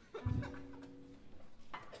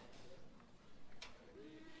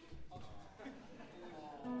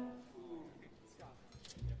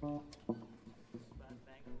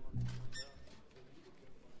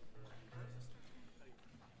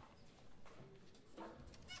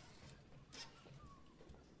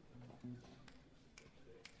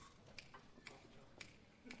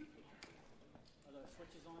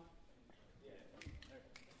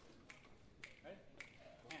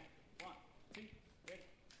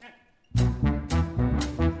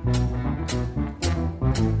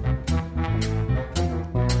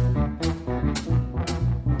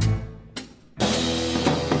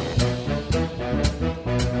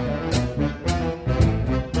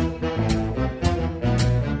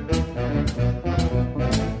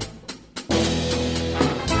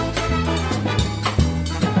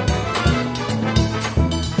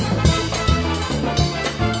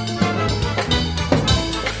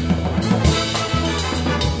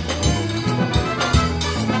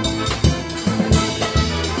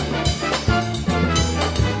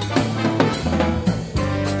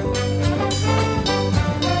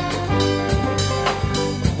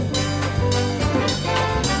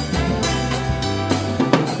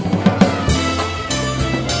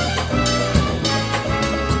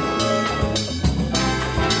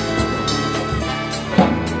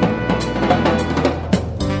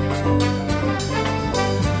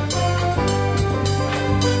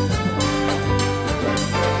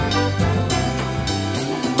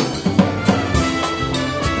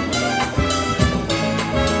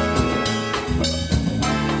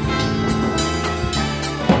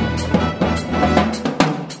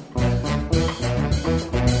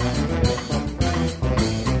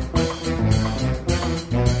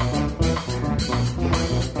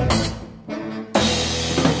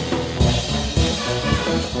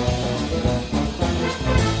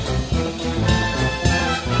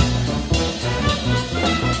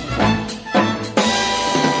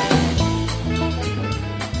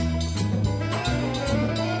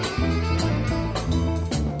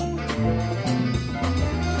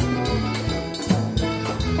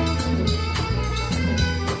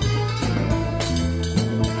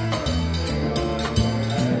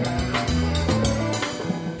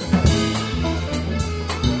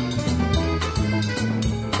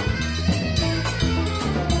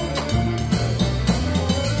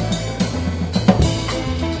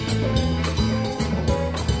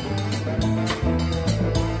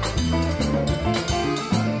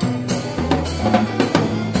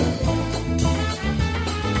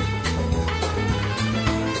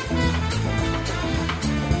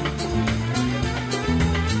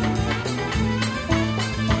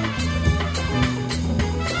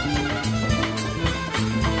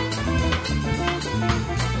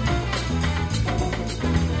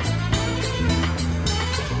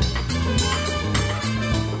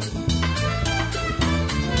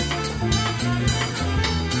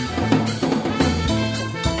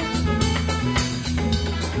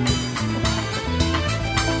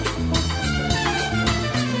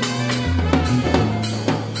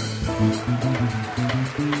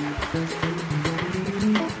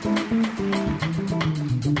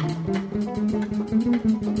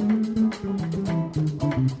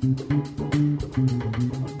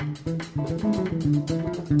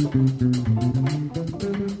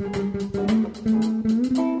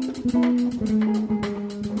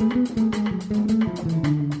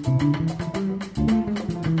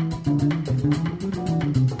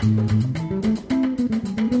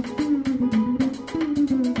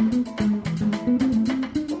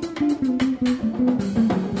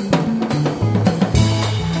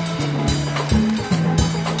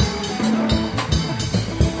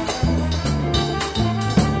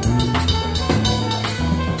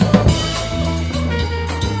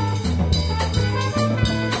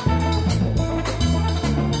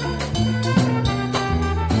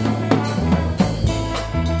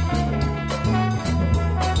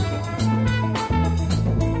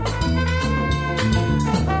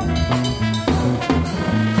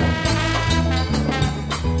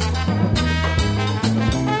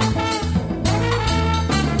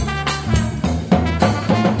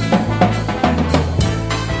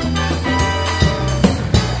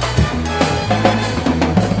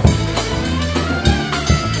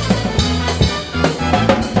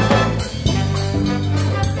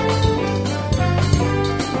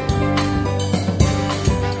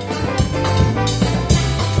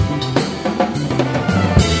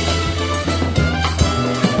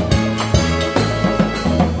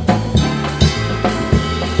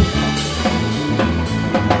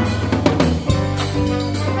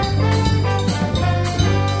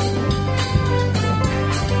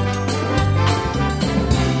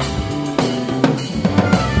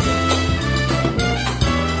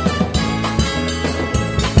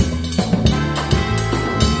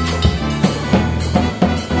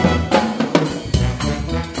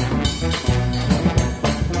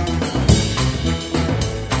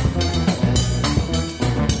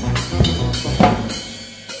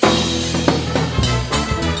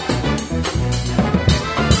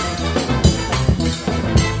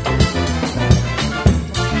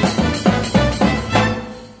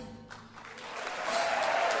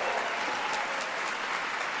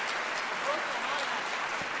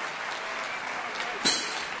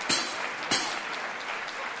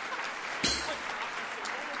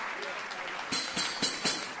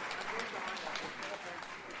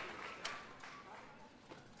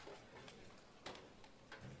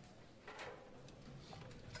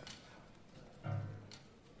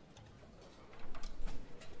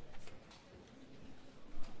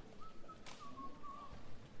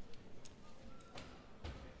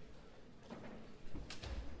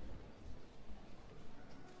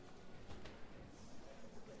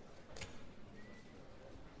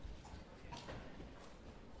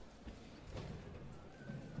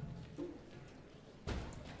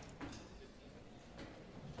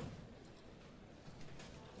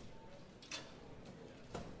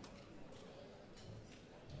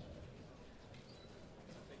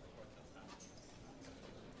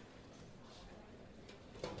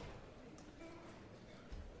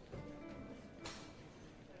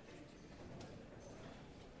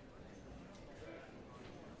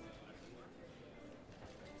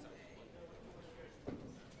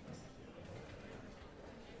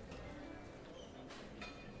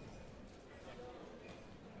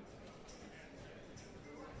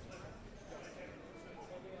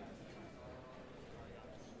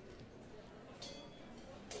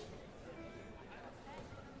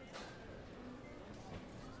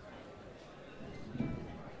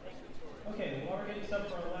 up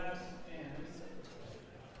for our last band.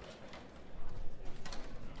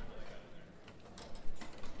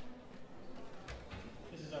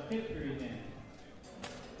 This is our fifth period band.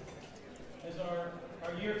 As our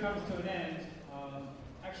year comes to an end,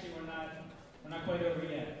 actually we're not quite over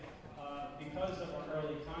yet. Because of our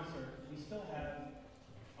early concert, we still have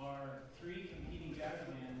our 3 competing jazz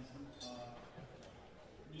bands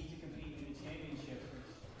need to compete in the championships, which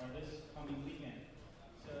are this coming weekend.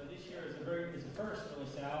 So this year is a first for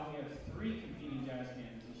LaSalle. We have 3 competing jazz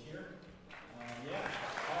bands this year. Yeah,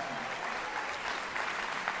 awesome.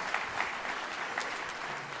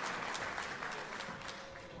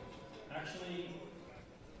 Actually,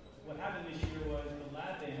 what happened this year was the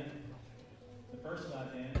lab band, the first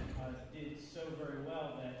lab band, did so very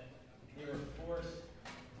well that they were forced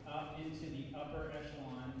up into the upper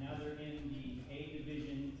echelon. Now they're in the A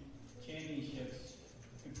Division championships,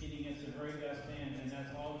 competing against the very best bands, and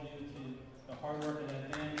that's all due to the hard work of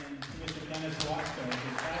that band and Mr. Dennis Watsko. Did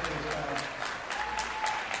fabulous job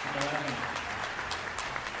with the lab band.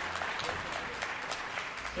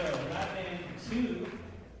 So lab band 2,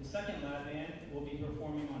 the second lab band will be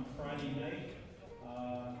performing on Friday night.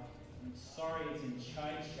 I'm sorry, it's in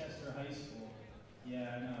Chichester High School.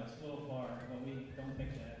 Yeah, I know, it's a little far, but we don't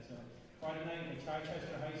pick that. So Friday night at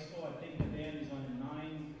Chichester High School, I think the band is on at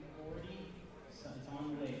 9:40. So it's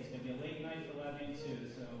on late. It's going to be a late night for lab band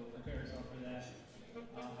 2, so prepare yourself for that.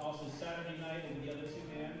 Also Saturday night will be the other two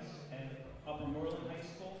bands at Upper Moreland High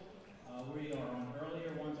School. We are on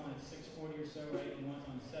earlier. One's on at 6:40 or so, right? And one's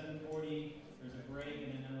on 7:40. There's a break,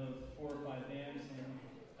 and then another 4 or 5 bands, and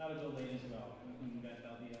that'll go late as well.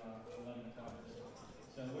 That'll be 11 o'clock or so.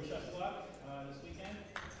 So wish us luck this weekend.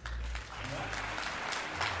 Yeah.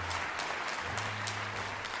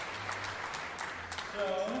 So,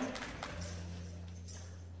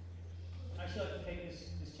 I should like to take this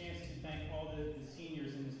chance to thank all the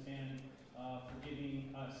seniors in this band for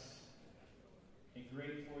giving us a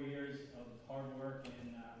great 4 years of hard work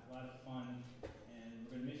and a lot of fun. And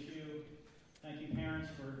we're going to miss you. Thank you, parents,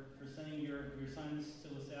 for sending your sons to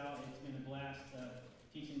LaSalle. It's been a blast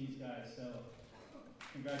teaching these guys. So,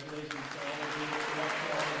 congratulations to all of you. Good luck to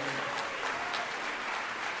all of you.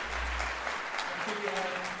 Let's see, we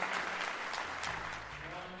have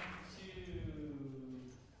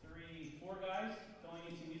 4 guys going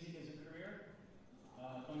into music as a career,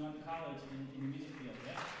 going on to college in the music field.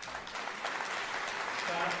 Yeah.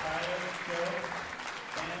 Scott, Tyler, Joe,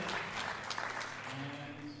 Ben,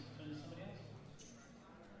 and somebody else?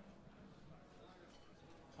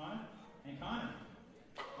 Connor? And Connor.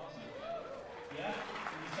 Awesome. Yeah?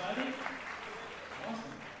 You excited?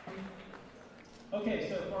 Awesome. Okay,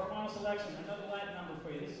 so for our final selection, another Latin number for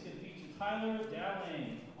you. This is going to feature Tyler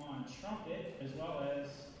Dowling on trumpet, as well as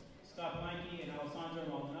Scott Blanke and Alessandro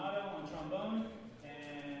Maldonado on trombone,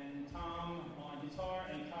 and Tom on guitar,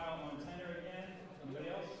 and Kyle on tenor again. Anybody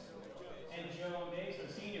else? And Joe on bass,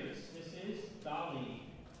 our seniors. This is Dolly.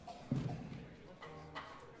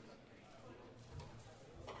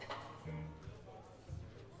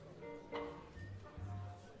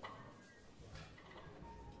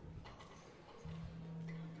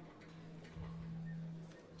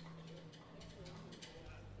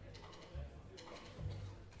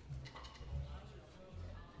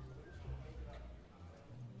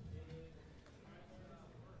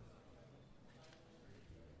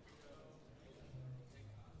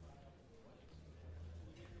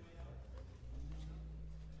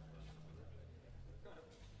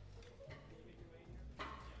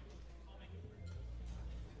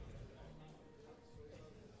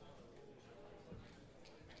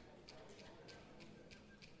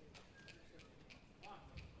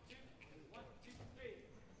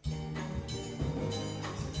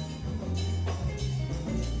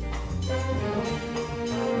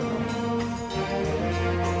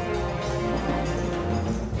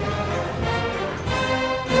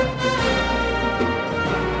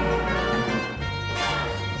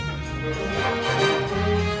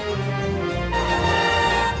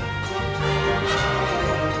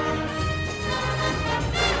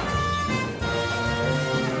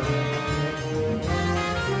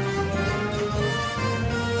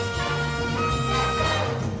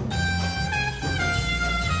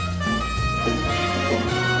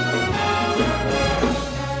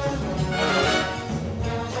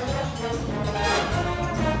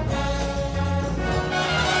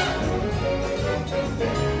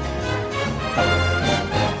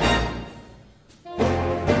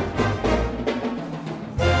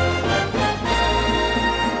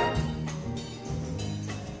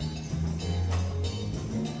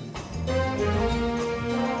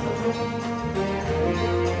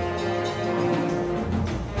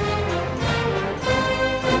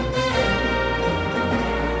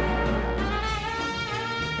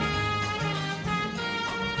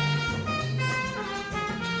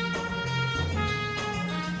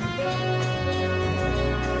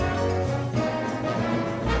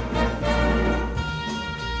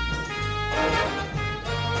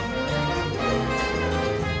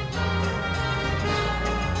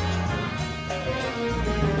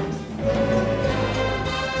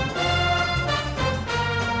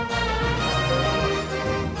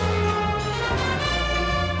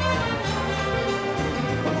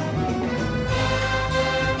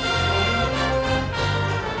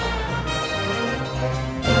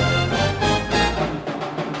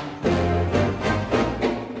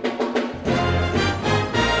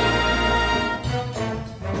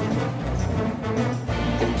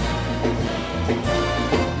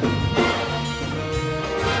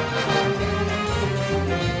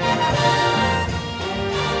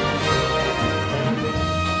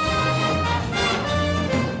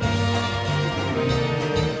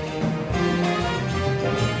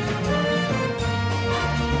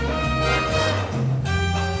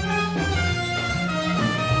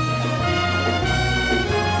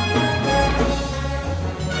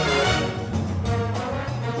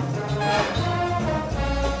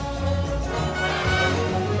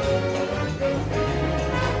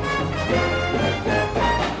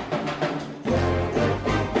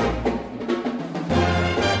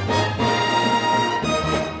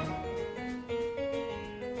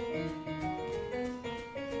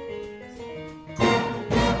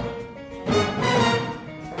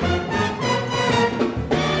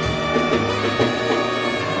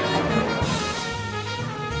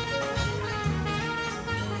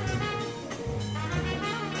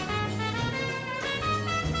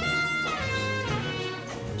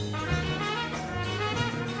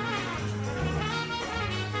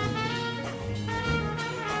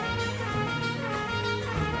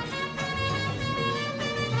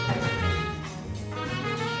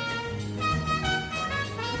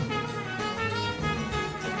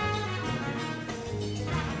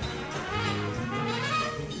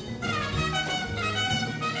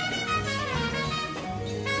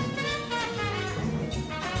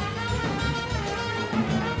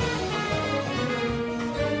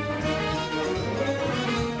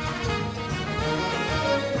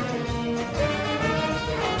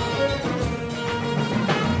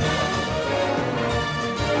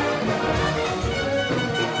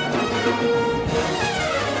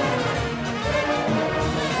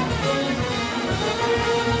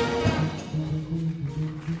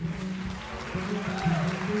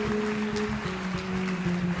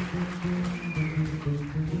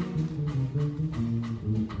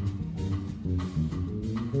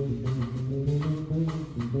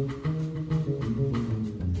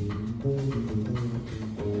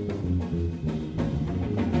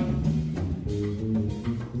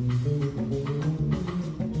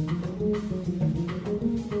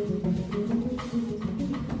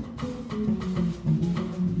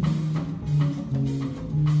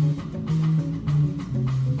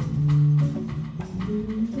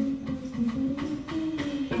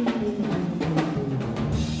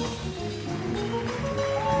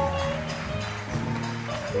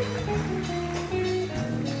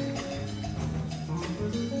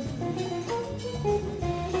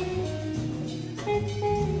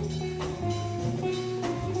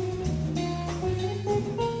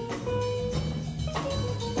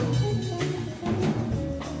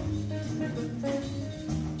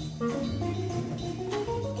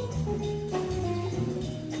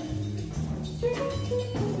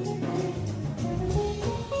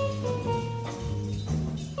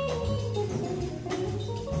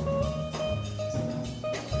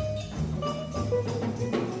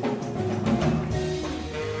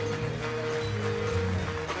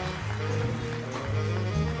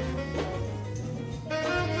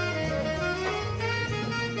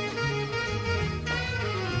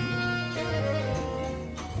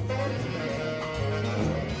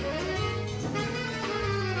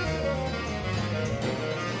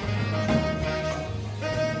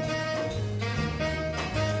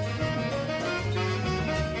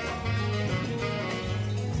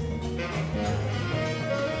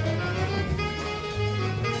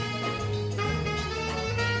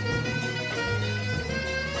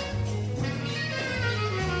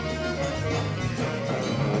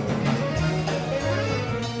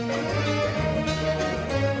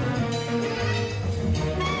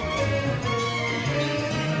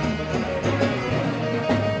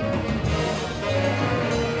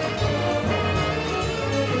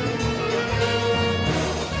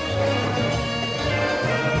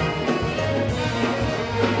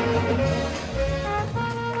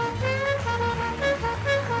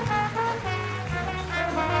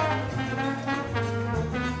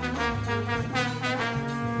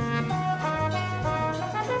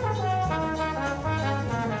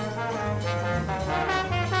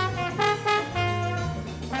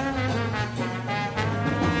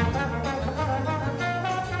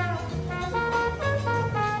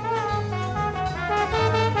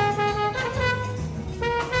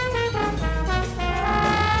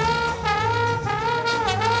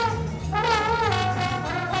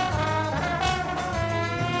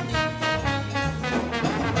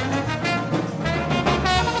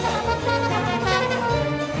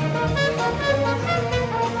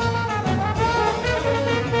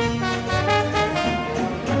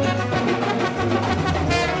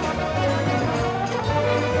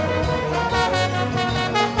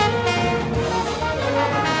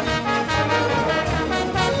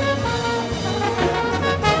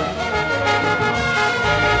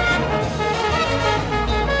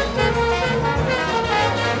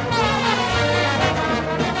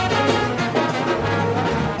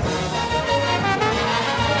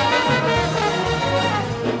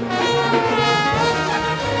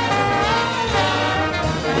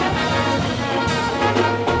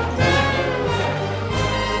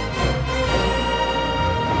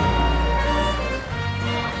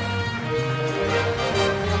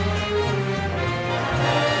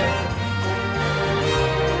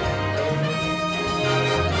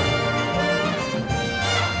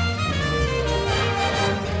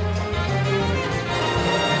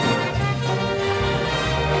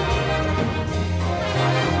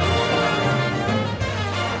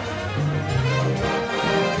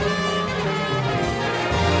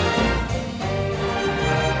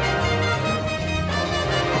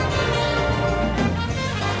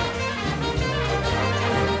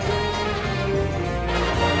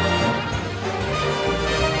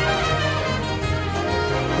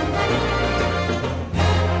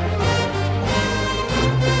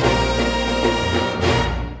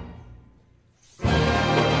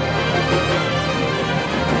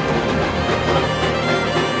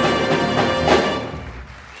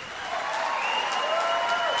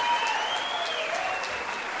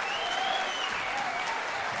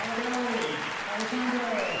 Gary, Alessandro,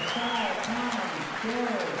 Salle, Tom,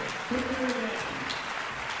 Joe, Victor again.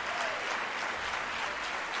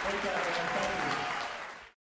 Great job, guys.